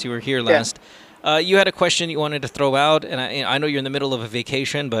since you were here last. You had a question you wanted to throw out, and I know you're in the middle of a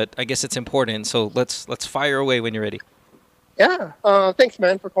vacation, but I guess it's important. So let's fire away when you're ready. Yeah. Thanks,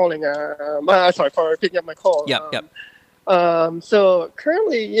 man, for calling. Sorry for picking up my call. Yep. So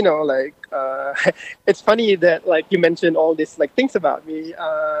currently, it's funny that like you mentioned all these like things about me,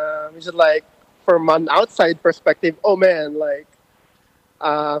 which is like from an outside perspective, oh man, like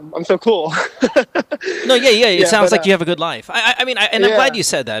I'm so cool. No, yeah. It sounds like you have a good life. I mean, I'm glad you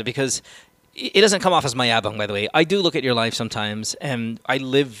said that because it doesn't come off as mayabang, by the way. I do look at your life sometimes, and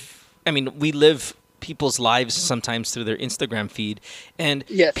we live people's lives sometimes through their Instagram feed, and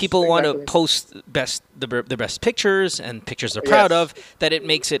people want to post the best pictures and pictures they're proud of, that it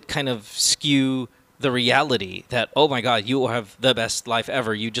makes it kind of skew the reality that, oh my God, you have the best life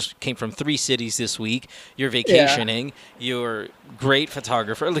ever. You just came from 3 cities this week. You're vacationing. You're a great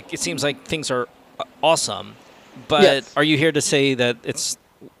photographer. Like, it seems like things are awesome, but are you here to say that it's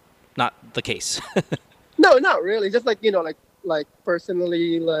not the case? No, not really. Just like, like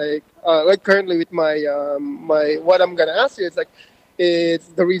personally, like currently with my what I'm gonna ask you is like, it's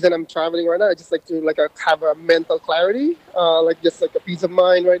the reason I'm traveling right now. I just like to have a mental clarity, just like a peace of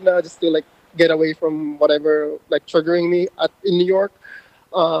mind right now, just to like get away from whatever like triggering me in New York.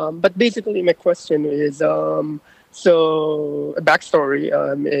 But basically, my question is, so a backstory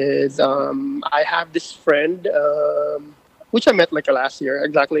is I have this friend which I met like last year,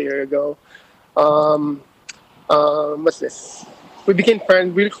 exactly a year ago. What's this? We became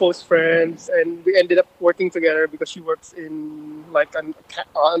friends, really close friends, and we ended up working together because she works in like an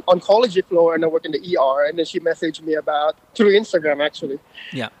oncology floor, and I work in the ER. And then she messaged me through Instagram actually.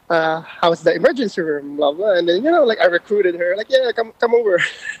 Yeah. How's the emergency room, blah blah. And then I recruited her, like come over.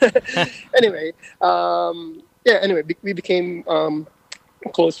 Anyway, we became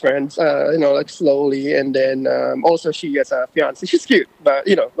close friends, slowly, and then also she has a fiance. She's cute, but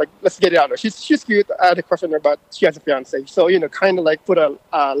let's get it out of her. She's cute. I had a question about she has a fiance, so kind of like put a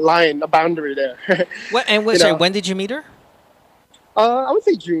boundary there. When did you meet her? I would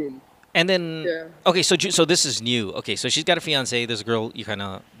say June. And then okay, so this is new. Okay, so she's got a fiance. There's a girl you kind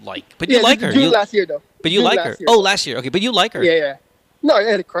of like, but you like her. June last year though. But you like her. Oh, last year. Okay, but you like her. Yeah. No, I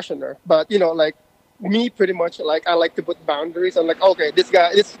had a crush on her, but me, pretty much, like I like to put boundaries. I'm like, okay, this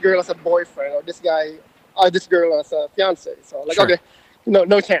girl has a boyfriend, or this girl has a fiance. So okay,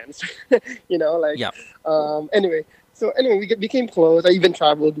 no chance. Anyway, we became close. I even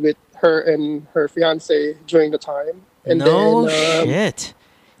traveled with her and her fiance during the time. And shit.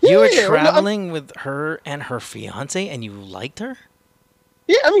 You were traveling with her and her fiance, and you liked her?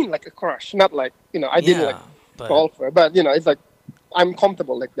 Yeah, I mean, like a crush, not like I didn't fall for her, but it's like. I'm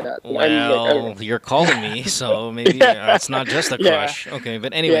comfortable like that. Well, you're calling me, so maybe it's not just a crush. Okay,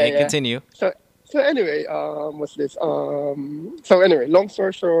 but anyway, continue. So anyway, what's this? So anyway, long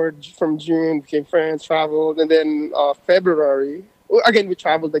story short, from June became friends, traveled, and then February again we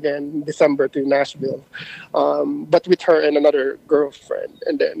traveled again in December to Nashville, but with her and another girlfriend,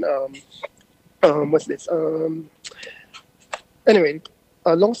 and then what's this? Anyway,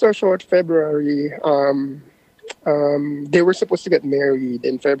 long story short, February. They were supposed to get married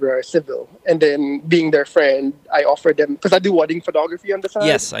in February, civil, and then being their friend, I offered them, because I do wedding photography on the side.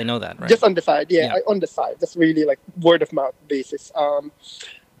 Yes, I know that. Right? Just on the side, on the side. That's really like word of mouth basis.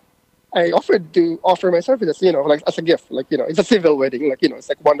 I offered to offer my services, like as a gift, like it's a civil wedding, like it's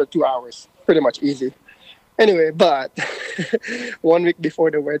like 1 or 2 hours, pretty much easy. Anyway, but 1 week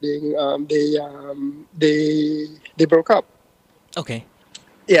before the wedding, they broke up. Okay.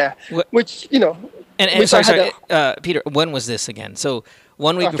 Yeah, which And which sorry, Peter, when was this again? So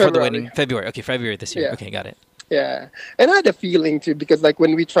 1 week before the February. wedding, February. Okay, February this year. Yeah. Okay, got it. Yeah, and I had a feeling too because like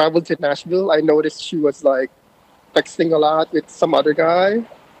when we traveled to Nashville, I noticed she was like texting a lot with some other guy.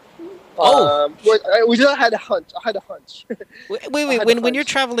 We just had a hunch. I had a hunch. Wait. When you're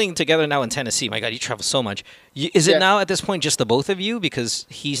traveling together now in Tennessee, my God, you travel so much. Is it now at this point just the both of you because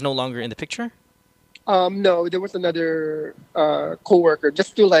he's no longer in the picture? No, there was another coworker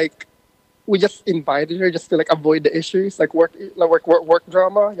just to like. We just invited her just to like avoid the issues like work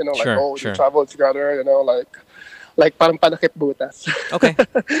drama. Sure. You travel together. Like parang panakip butas. Okay.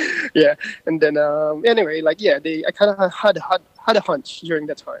 Yeah, and then anyway, like I kind of had a hunch during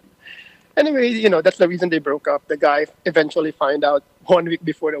that time. Anyway, that's the reason they broke up. The guy eventually found out 1 week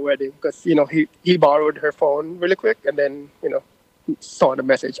before the wedding because he borrowed her phone really quick and then saw the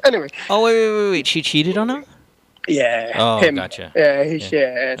message. Anyway. Oh wait! She cheated on him? Yeah. Oh, him. Gotcha. Yeah,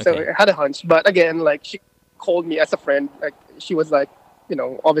 So Okay. I had a hunch, but again, like she called me as a friend. Like she was like,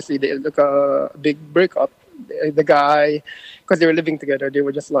 obviously they like a big breakup. The guy, because they were living together, they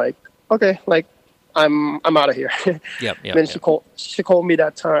were just like, okay, like I'm out of here. Yep. Then she called me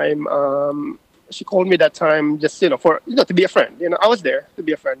that time. She called me that time just for to be a friend. I was there to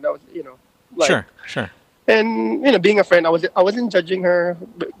be a friend. That was like, Sure. And being a friend, I wasn't judging her,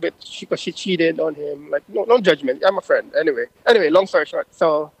 but she cheated on him. Like no judgment. I'm a friend. Anyway, long story short.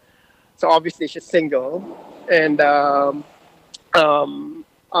 So obviously she's single, and I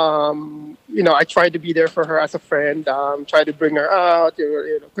tried to be there for her as a friend. Try to bring her out,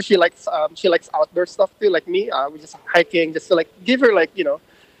 because she likes outdoor stuff too, like me. We just hiking, just to like give her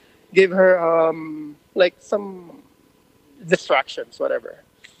like some distractions, whatever.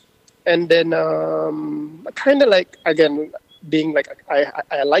 And then kind of like again being like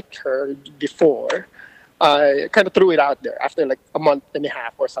I liked her before. I kind of threw it out there after like a month and a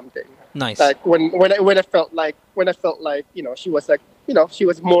half or something. Nice. Like when I felt like she was like she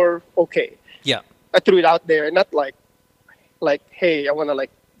was more okay. Yeah. I threw it out there, not like hey, I want to like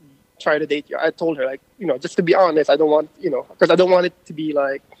try to date you. I told her like just to be honest, I don't want because I don't want it to be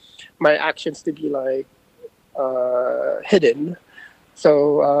like my actions to be like hidden.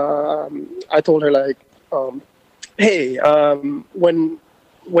 So I told her like hey, when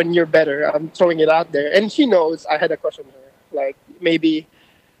you're better, I'm throwing it out there, and she knows I had a crush on her. Like maybe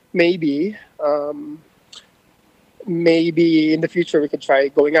in the future we could try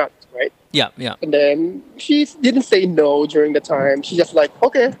going out, right? Yeah. And then she didn't say no during the time. She just like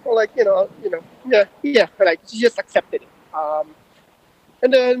okay, well, like yeah, like she just accepted it.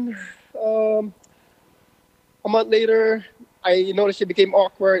 And then a month later, I noticed she became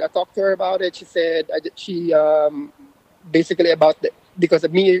awkward. I talked to her about it. She said she basically because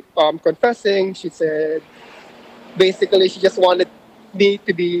of me confessing. She said basically she just wanted me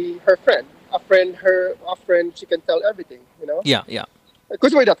to be her friend, a friend. She can tell everything, Yeah.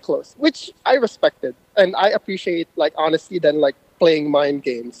 Because we're that close, which I respected and I appreciate like honesty than like playing mind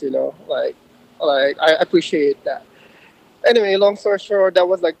games, like I appreciate that. Anyway, long story short, that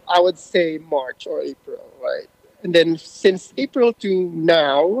was like I would say March or April, right? And then since April to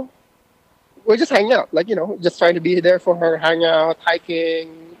now, we're just hanging out, like just trying to be there for her, hang out,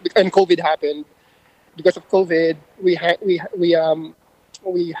 hiking. And COVID happened. Because of COVID, we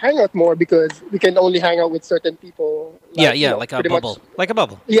hang out more because we can only hang out with certain people. Like, like a bubble. Like a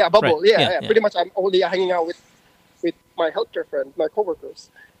bubble. Yeah, bubble. Right. Yeah. Pretty much, I'm only hanging out with my healthcare friends, my coworkers.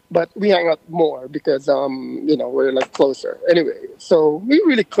 But we hang out more because we're like closer. Anyway, so we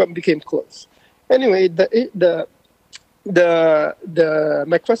really became close. Anyway,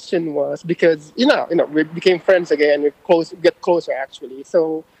 my question was because we became friends again. We get closer actually.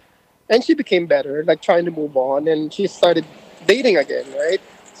 So, and she became better, like trying to move on, and she started dating again, right?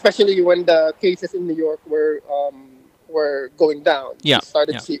 Especially when the cases in New York were going down. Yeah.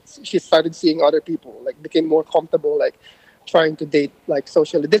 She started seeing other people, like became more comfortable, like trying to date like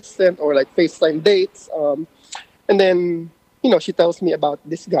socially distant or like FaceTime dates. And then she tells me about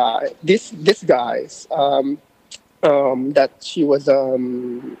this guys that she was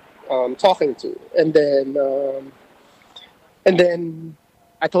talking to, and then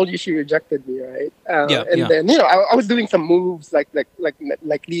I told you she rejected me, right? Then I was doing some moves like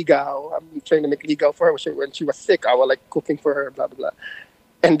ligaw. I'm trying to make ligaw for her when she was sick. I was like cooking for her, blah blah blah.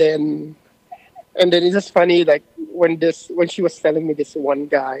 And then it's just funny, like when she was telling me this one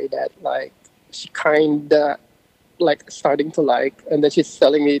guy that like she kinda like starting to like, and then she's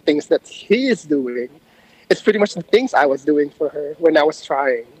telling me things that he is doing. It's pretty much the things I was doing for her when I was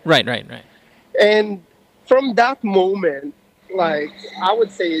trying. Right. And from that moment, like I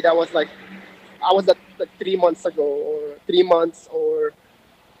would say that was like I was at like 3 months ago or 3 months or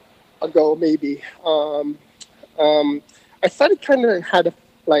ago maybe. I started kind of had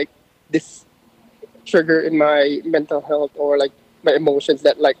like this trigger in my mental health or like my emotions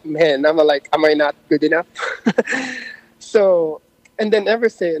that like, man, I'm like, am I not good enough? So, and then ever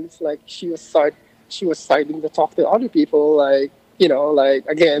since, like she was starting to talk to other people, like, you know, like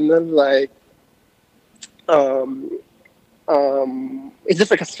again, like it's just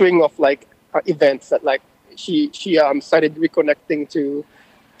like a string of like events that like she started reconnecting to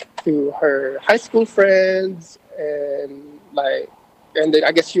her high school friends, and like, and then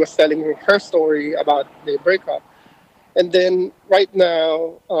I guess she was telling her story about the breakup. And then right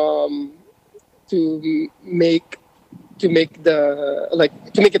now, to make to make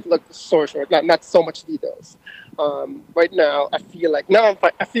it look so short, not so much details. Right now, I feel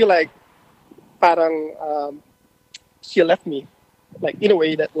like parang she left me, like in a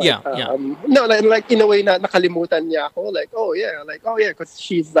way that like no, like in a way na nakalimutan niya ako, like oh yeah, because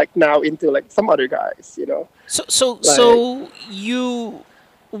she's like now into like some other guys, you know. So you,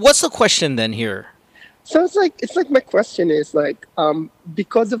 what's the question then here? So it's like my question is like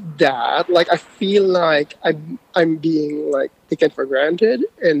because of that, like I feel like I'm being like taken for granted,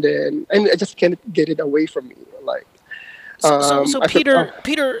 and I just can't get it away from me, like. So Peter,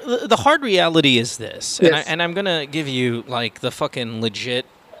 the hard reality is this, and I'm gonna give you like the fucking legit,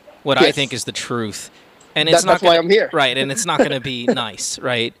 what I think is the truth, and it's not that's why I'm here, right? And it's not gonna be nice,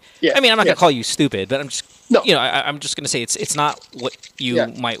 right? Yeah. I mean, I'm not gonna call you stupid, but I'm just, you know, I'm just gonna say it's not what you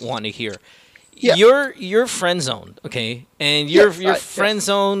might want to hear. Yeah. You're friend zoned, okay, and you're friend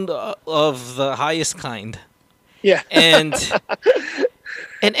zoned of the highest kind. Yeah. And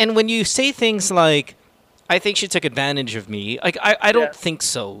when you say things like, I think she took advantage of me. Like I don't think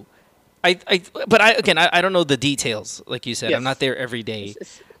so. But I don't know the details. Like you said, I'm not there every day.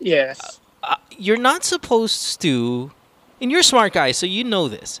 Yes. You're not supposed to, and you're a smart guy, so you know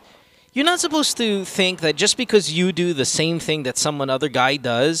this. You're not supposed to think that just because you do the same thing that some other guy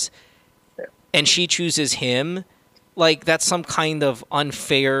does, and she chooses him, like that's some kind of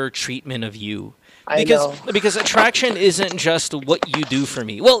unfair treatment of you. Because attraction isn't just what you do for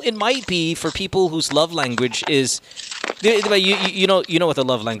me. Well, it might be for people whose love language is, you know what the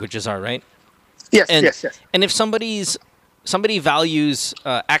love languages are, right? Yes, yes. And if somebody values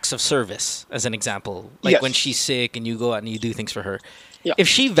acts of service, as an example, like when she's sick and you go out and you do things for her, if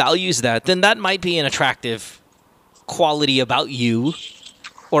she values that, then that might be an attractive quality about you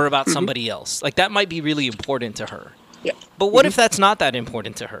or about somebody else. Like that might be really important to her. Yeah. But what if that's not that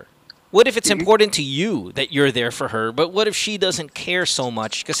important to her? What if it's important to you that you're there for her, but what if she doesn't care so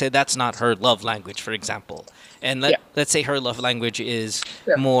much because that's not her love language, for example? And let's say her love language is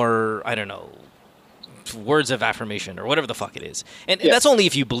more, I don't know, words of affirmation or whatever the fuck it is. And that's only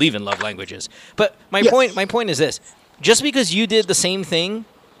if you believe in love languages. But my point is this. Just because you did the same thing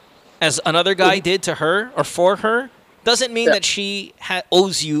as another guy did to her or for her doesn't mean that she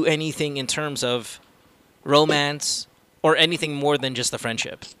owes you anything in terms of romance or anything more than just the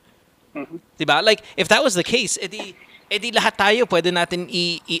friendship. Diba? Like, if that was the case, edi lahat tayo pwede natin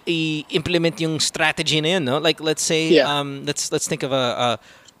i-implement yung strategy na yun, no? Like, let's say, let's think of a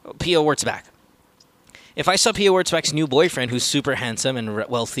Pia Wurtzbach. If I saw Pia Wurtzbach's new boyfriend who's super handsome and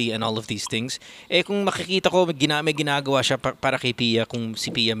wealthy and all of these things, kung makikita ko may ginagawa siya para kay Pia kung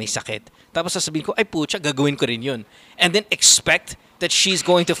si Pia may sakit, tapos sasabihin ko, ay pucha, gagawin ko rin yun. And then expect that she's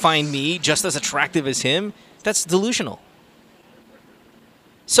going to find me just as attractive as him, that's delusional.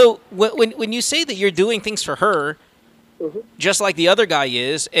 So when you say that you're doing things for her, just like the other guy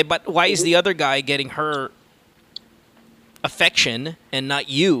is, but why is the other guy getting her affection and not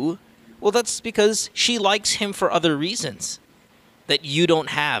you? Well, that's because she likes him for other reasons that you don't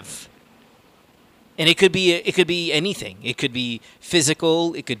have. And it could be anything. It could be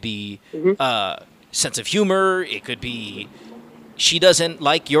physical. It could be sense of humor. It could be she doesn't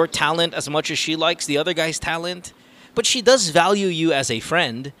like your talent as much as she likes the other guy's talent. But she does value you as a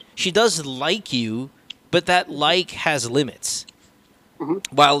friend. She does like you, but that like has limits.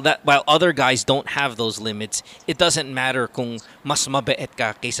 While other guys don't have those limits, it doesn't matter kung mas mabait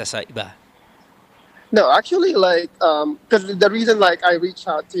ka kaysa sa iba. No, actually, like, because the reason, like, I reached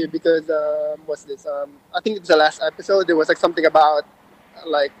out to you because, what's this? I think it's the last episode. There was like something about,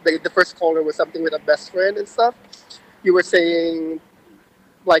 like, the first caller was something with a best friend and stuff. You were saying,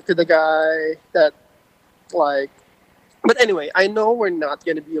 like, to the guy that, like, but anyway, I know we're not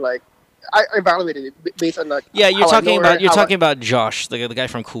gonna be like I evaluated it based on like Yeah, you're how I know her, you're how talking about Josh, the guy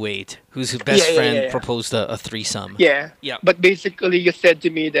from Kuwait, whose best friend yeah. proposed a threesome. Yeah. Yeah. But basically, you said to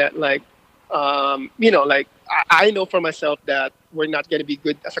me that like, like I know for myself that we're not gonna be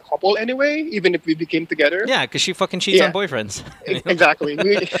good as a couple anyway, even if we became together. Yeah, because she fucking cheats on boyfriends. Exactly.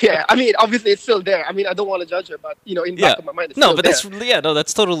 I mean, obviously, it's still there. I mean, I don't want to judge her, but in the back of my mind, it's still there.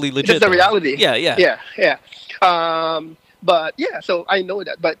 That's totally legit. It's the reality. Yeah. But yeah, so I know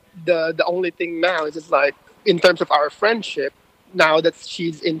that. But the only thing now is just like in terms of our friendship, now that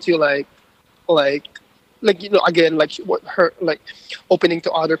she's into again what her like opening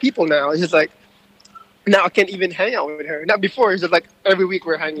to other people now, it's just like now I can't even hang out with her. Not before, it's just like every week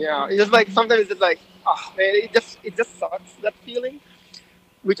we're hanging out. It's just like sometimes it's just like, oh man, it just sucks, that feeling,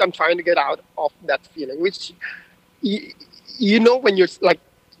 which I'm trying to get out of that feeling. Which when you're like.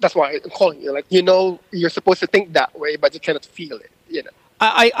 That's why I'm calling you. Like, you're supposed to think that way, but you cannot feel it.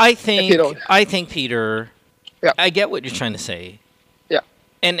 I think Peter. Yeah. I get what you're trying to say. Yeah.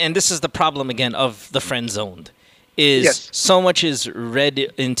 And this is the problem again of the friend zoned. Is so much is read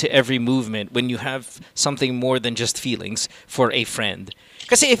into every movement when you have something more than just feelings for a friend.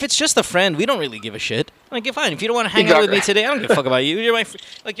 Because if it's just a friend, we don't really give a shit. Like, fine, if you don't want to hang out with me today, I don't give a fuck about you.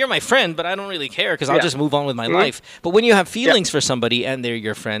 You're my friend, but I don't really care because I'll just move on with my life. But when you have feelings for somebody and they're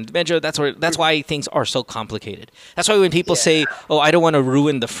your friend, Benjo, that's why things are so complicated. That's why when people say, "Oh, I don't want to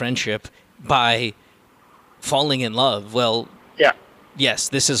ruin the friendship by falling in love," well, yes,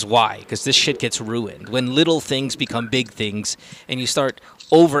 this is why, because this shit gets ruined when little things become big things and you start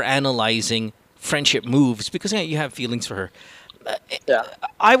overanalyzing friendship moves because you have feelings for her.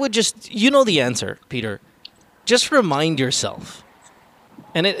 I would just, the answer, Peter. Just remind yourself.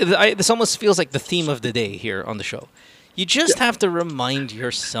 And this almost feels like the theme of the day here on the show. You just have to remind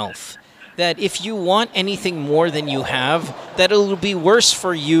yourself that if you want anything more than you have, that it'll be worse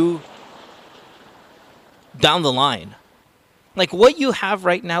for you down the line. Like, what you have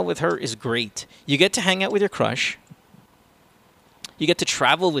right now with her is great. You get to hang out with your crush. You get to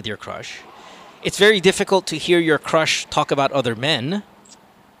travel with your crush. It's very difficult to hear your crush talk about other men,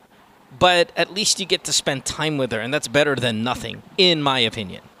 but at least you get to spend time with her, and that's better than nothing, in my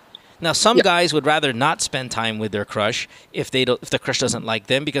opinion. Now, some guys would rather not spend time with their crush if the crush doesn't like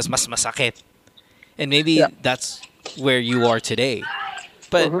them because mas masakit, and maybe that's where you are today.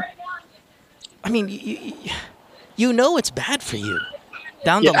 But I mean, it's bad for you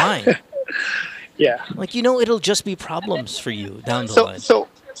down the line. Like it'll just be problems for you down the line.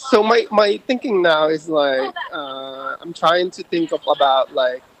 So my thinking now is like I'm trying to think about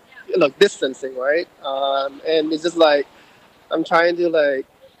distancing, right? And it's just like I'm trying to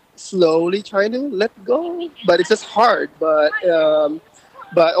slowly trying to let go, but it's just hard. But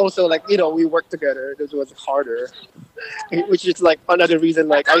also we work together. This was harder, which is another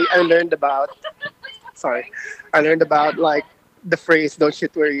reason. I learned about. I learned about the phrase "don't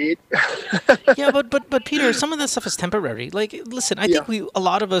shit where you eat." Yeah, but Peter, some of that stuff is temporary. Listen, I think a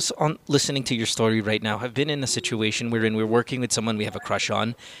lot of us on listening to your story right now have been in a situation wherein we're working with someone we have a crush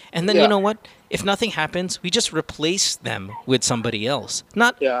on, and then you know what? If nothing happens, we just replace them with somebody else.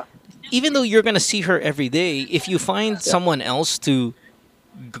 Even though you're gonna see her every day, if you find someone else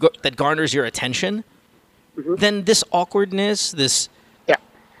that garners your attention, then this awkwardness,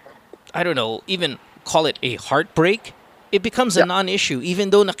 I don't know, even call it a heartbreak. It becomes a non-issue,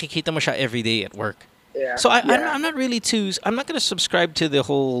 even though nakikita mo siya every day at work. So I'm not really I'm not going to subscribe to the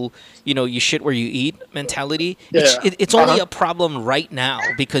whole, you shit where you eat mentality. It's only a problem right now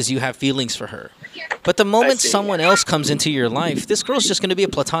because you have feelings for her. But the moment someone else comes into your life, this girl's just going to be a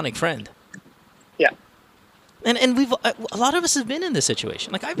platonic friend. And a lot of us have been in this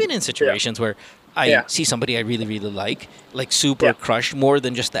situation. I've been in situations where I see somebody I really, really like super crush, more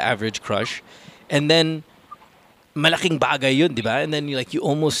than just the average crush. And then malaking bagay yun, di ba? And then you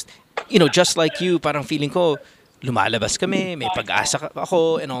almost, just like you, parang feeling ko, lumalabas kami, may pag-asa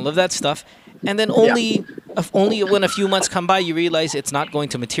ako, and all of that stuff. And then only when a few months come by, you realize it's not going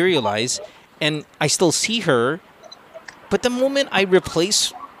to materialize. And I still see her, but the moment I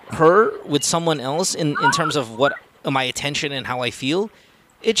replace her with someone else in terms of what my attention and how I feel,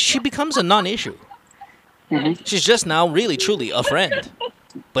 she becomes a non-issue. She's just now really, truly a friend.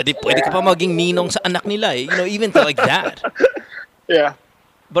 Pwede ka pa maging ninong sa anak nila, even like that.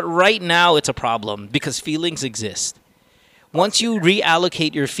 But right now, it's a problem because feelings exist. Once you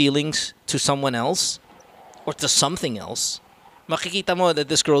reallocate your feelings to someone else or to something else, makikita mo that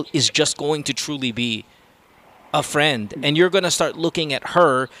this girl is just going to truly be a friend. And you're going to start looking at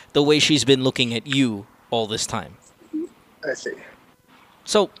her the way she's been looking at you all this time. I see.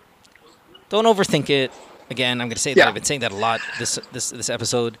 So, don't overthink it. Again, I'm going to say that I've been saying that a lot this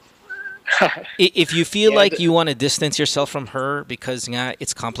episode. If you feel like you want to distance yourself from her because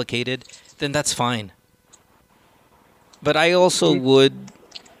it's complicated, then that's fine. But I also would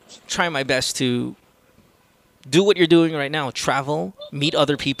try my best to do what you're doing right now. Travel, meet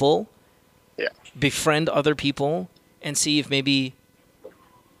other people, befriend other people, and see if maybe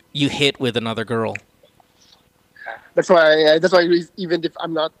you hit with another girl. That's why even if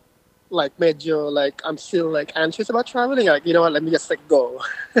I'm not like medyo, like I'm still like anxious about traveling, like, you know what, let me just like go.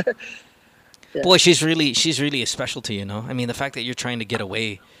 Boy, she's really special to you, know? I mean, the fact that you're trying to get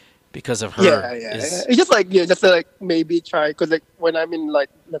away because of her. It's just like, just to like maybe try, because like when I'm in like,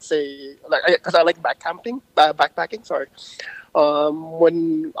 let's say, like, because I like backpacking, sorry.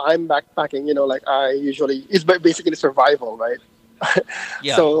 When I'm backpacking, you know, like I usually, it's basically survival, right?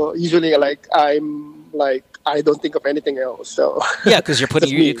 So usually like I'm like, I don't think of anything else. So because you're putting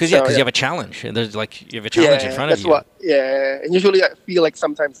because you have a challenge. And there's like you have a challenge in front of you. And usually I feel like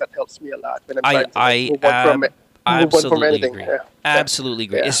sometimes that helps me a lot when I'm trying to move on from anything. Agree. Absolutely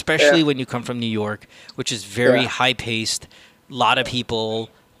agree. Especially when you come from New York, which is very high paced, lot of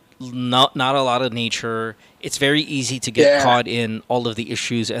people, not a lot of nature. It's very easy to get caught in all of the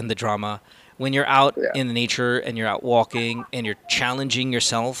issues and the drama. When you're out in the nature and you're out walking and you're challenging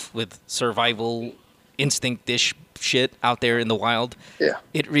yourself with survival instinct-ish shit out there in the wild,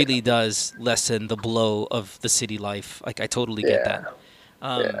 it really does lessen the blow of the city life. Like, I totally get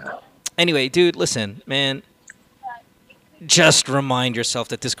that. Anyway, dude, listen, man, just remind yourself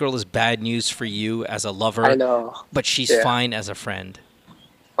that this girl is bad news for you as a lover. I know. But she's fine as a friend.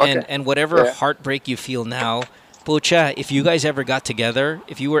 And whatever heartbreak you feel now, Pucha, if you guys ever got together,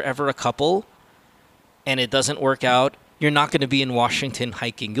 if you were ever a couple and it doesn't work out, you're not going to be in Washington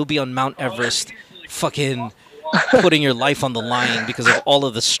hiking. You'll be on Mount Everest fucking putting your life on the line because of all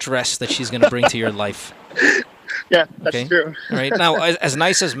of the stress that she's going to bring to your life. Yeah, that's true. Right? Now, as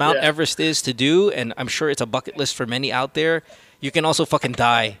nice as Mount Everest is to do, and I'm sure it's a bucket list for many out there, you can also fucking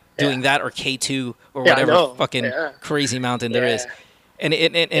die doing that or K2 or whatever fucking crazy mountain there is. And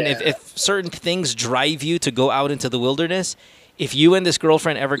if certain things drive you to go out into the wilderness, if you and this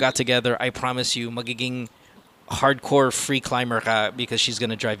girlfriend ever got together, I promise you, magiging hardcore free climber ka because she's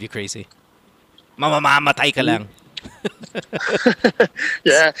gonna drive you crazy. Mamamatay ka lang.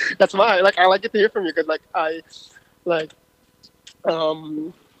 That's why. Like, I like it to hear from you because, like,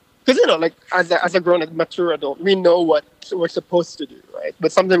 because you know, like as a grown and mature adult, we know what we're supposed to do, right?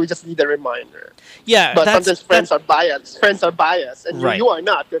 But sometimes we just need a reminder. Yeah, but sometimes friends are biased. And you are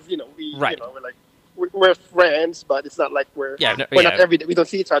not, because you know you know, we're friends, but it's not like we're not every day. We don't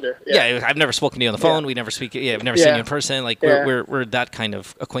see each other. I've never spoken to you on the phone. We never speak. I've never seen you in person. Like we're that kind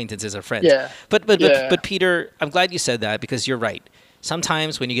of acquaintances or friends. But Peter, I'm glad you said that because you're right.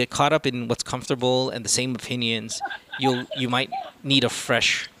 Sometimes when you get caught up in what's comfortable and the same opinions, you might need a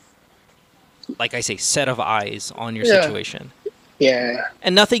fresh, like I say, set of eyes on your situation. Yeah.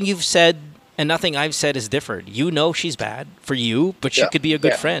 And nothing you've said and nothing I've said is different. You know she's bad for you, but she could be a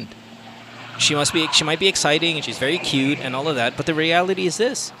good friend. She might be exciting and she's very cute and all of that, but the reality is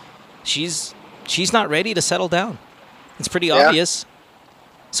this. She's not ready to settle down. It's pretty obvious.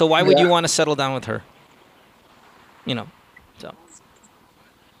 So why would you want to settle down with her? You know. So.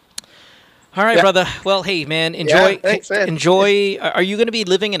 All right, brother. Well, hey, man, enjoy. Thanks, man. Enjoy. Are you going to be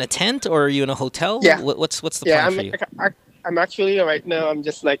living in a tent or are you in a hotel? Yeah. What's the plan for you? I'm actually right now. I'm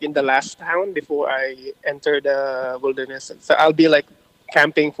just like in the last town before I enter the wilderness. So I'll be like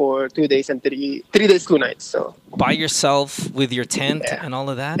camping for 2 days and 3 days, 2 nights. So by yourself with your tent and all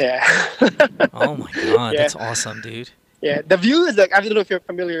of that. Yeah. Oh my God, that's awesome, dude. Yeah, the view is like, I don't know if you're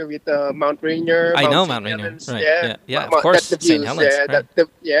familiar with Mount Rainier. I know Mount Rainier. Right. Yeah. Of course. St. Helens.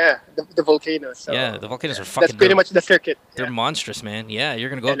 The volcanoes. So. Yeah, the volcanoes are fucking. That's pretty much the circuit. They're monstrous, man. Yeah, you're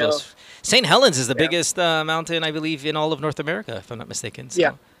gonna go up those. St. Helens is the biggest mountain, I believe, in all of North America, if I'm not mistaken.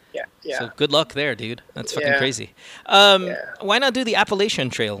 So. Yeah. So good luck there, dude. That's fucking crazy. Why not do the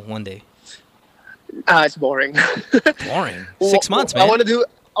Appalachian Trail one day? It's boring. Boring. 6 months, man. I want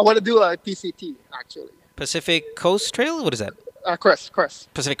to do a PCT actually. Pacific Coast Trail? What is that? Crest.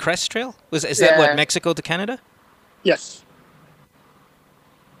 Pacific Crest Trail? Is that what, Mexico to Canada? Yes.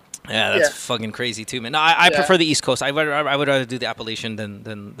 Yeah, that's fucking crazy too, man. No, I prefer the East Coast. I would rather do the Appalachian than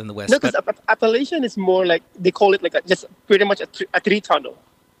the West. No, because Appalachian is more like, they call it like just pretty much a tree tunnel.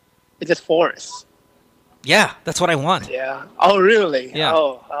 It's just forest. Yeah, that's what I want. Yeah. Oh, really? Yeah.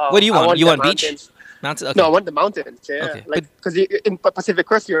 Oh. What do you want? You want beach? Mountains? Okay. No, I want the mountains. Yeah. Okay. Like, because in Pacific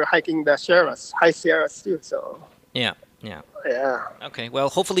Crest, you're hiking the Sierras, high Sierras too. So. Yeah. Yeah. Okay. Well,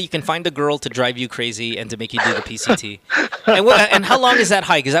 hopefully you can find a girl to drive you crazy and to make you do the PCT. and how long is that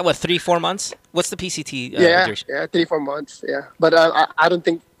hike? Is that 3-4 months? What's the PCT? Duration? 3-4 months. Yeah, but I don't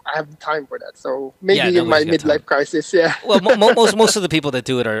think I have time for that. So maybe in my nobody's got midlife crisis, yeah. Well, most of the people that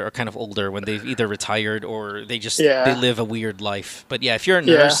do it are kind of older when they've either retired or they just they live a weird life. But yeah, if you're a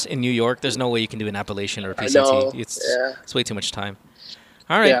nurse in New York, there's no way you can do an appellation or a PCT. It's way too much time.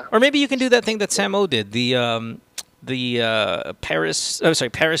 All right, or maybe you can do that thing that Sam O did, the Paris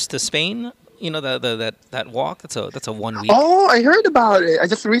to Spain. You know that walk. That's a 1 week. Oh, I heard about it. I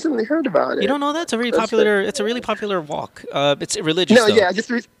just recently heard about it. You don't know that? It's a really popular. It's a really popular walk. It's religious. No, though. yeah, I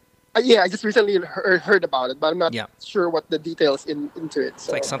just recently heard about it, but I'm not sure what the details into it. So. It's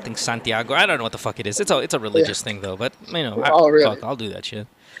like something Santiago. I don't know what the fuck it is. It's a religious thing though. But you know, I'll do that shit.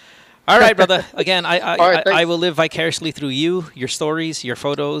 All right, brother. Again, I will live vicariously through you, your stories, your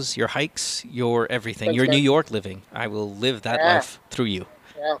photos, your hikes, your everything, your New York living. I will live that life through you.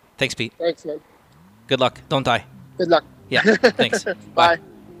 Yeah. Thanks, Pete. Thanks, man. Good luck. Don't die. Good luck. Yeah. Thanks. Bye.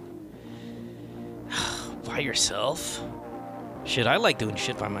 By yourself? Shit, I like doing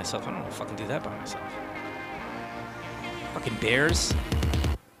shit by myself. I don't want to fucking do that by myself. Fucking bears.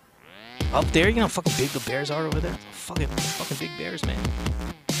 Up there, you know how fucking big the bears are over there? Fucking big bears, man.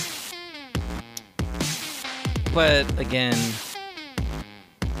 But again,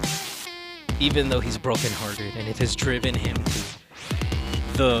 even though he's brokenhearted and it has driven him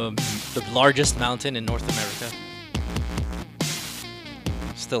to the largest mountain in North America,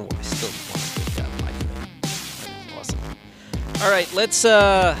 still want to live that life, man. That is awesome. All right, let's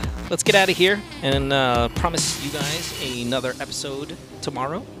get out of here and promise you guys another episode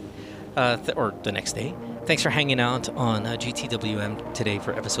tomorrow or the next day. Thanks for hanging out on GTWM today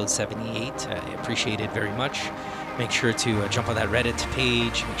for episode 78. I appreciate it very much. Make sure to jump on that Reddit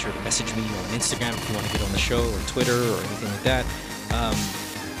page. Make sure to message me on Instagram if you want to get on the show, or Twitter, or anything like that.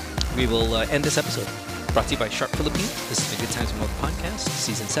 We will end this episode. Brought to you by Sharp Philippines. This is the Good Times with Mo podcast,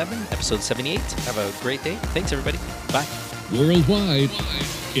 season 7, episode 78. Have a great day. Thanks, everybody. Bye. Worldwide,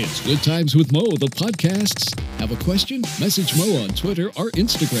 it's Good Times with Mo, the podcasts. Have a question? Message Mo on Twitter or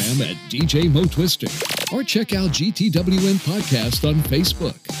Instagram at DJ Mo Twister. Or check out GTWM Podcast on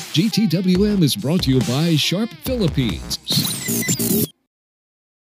Facebook. GTWM is brought to you by Sharp Philippines.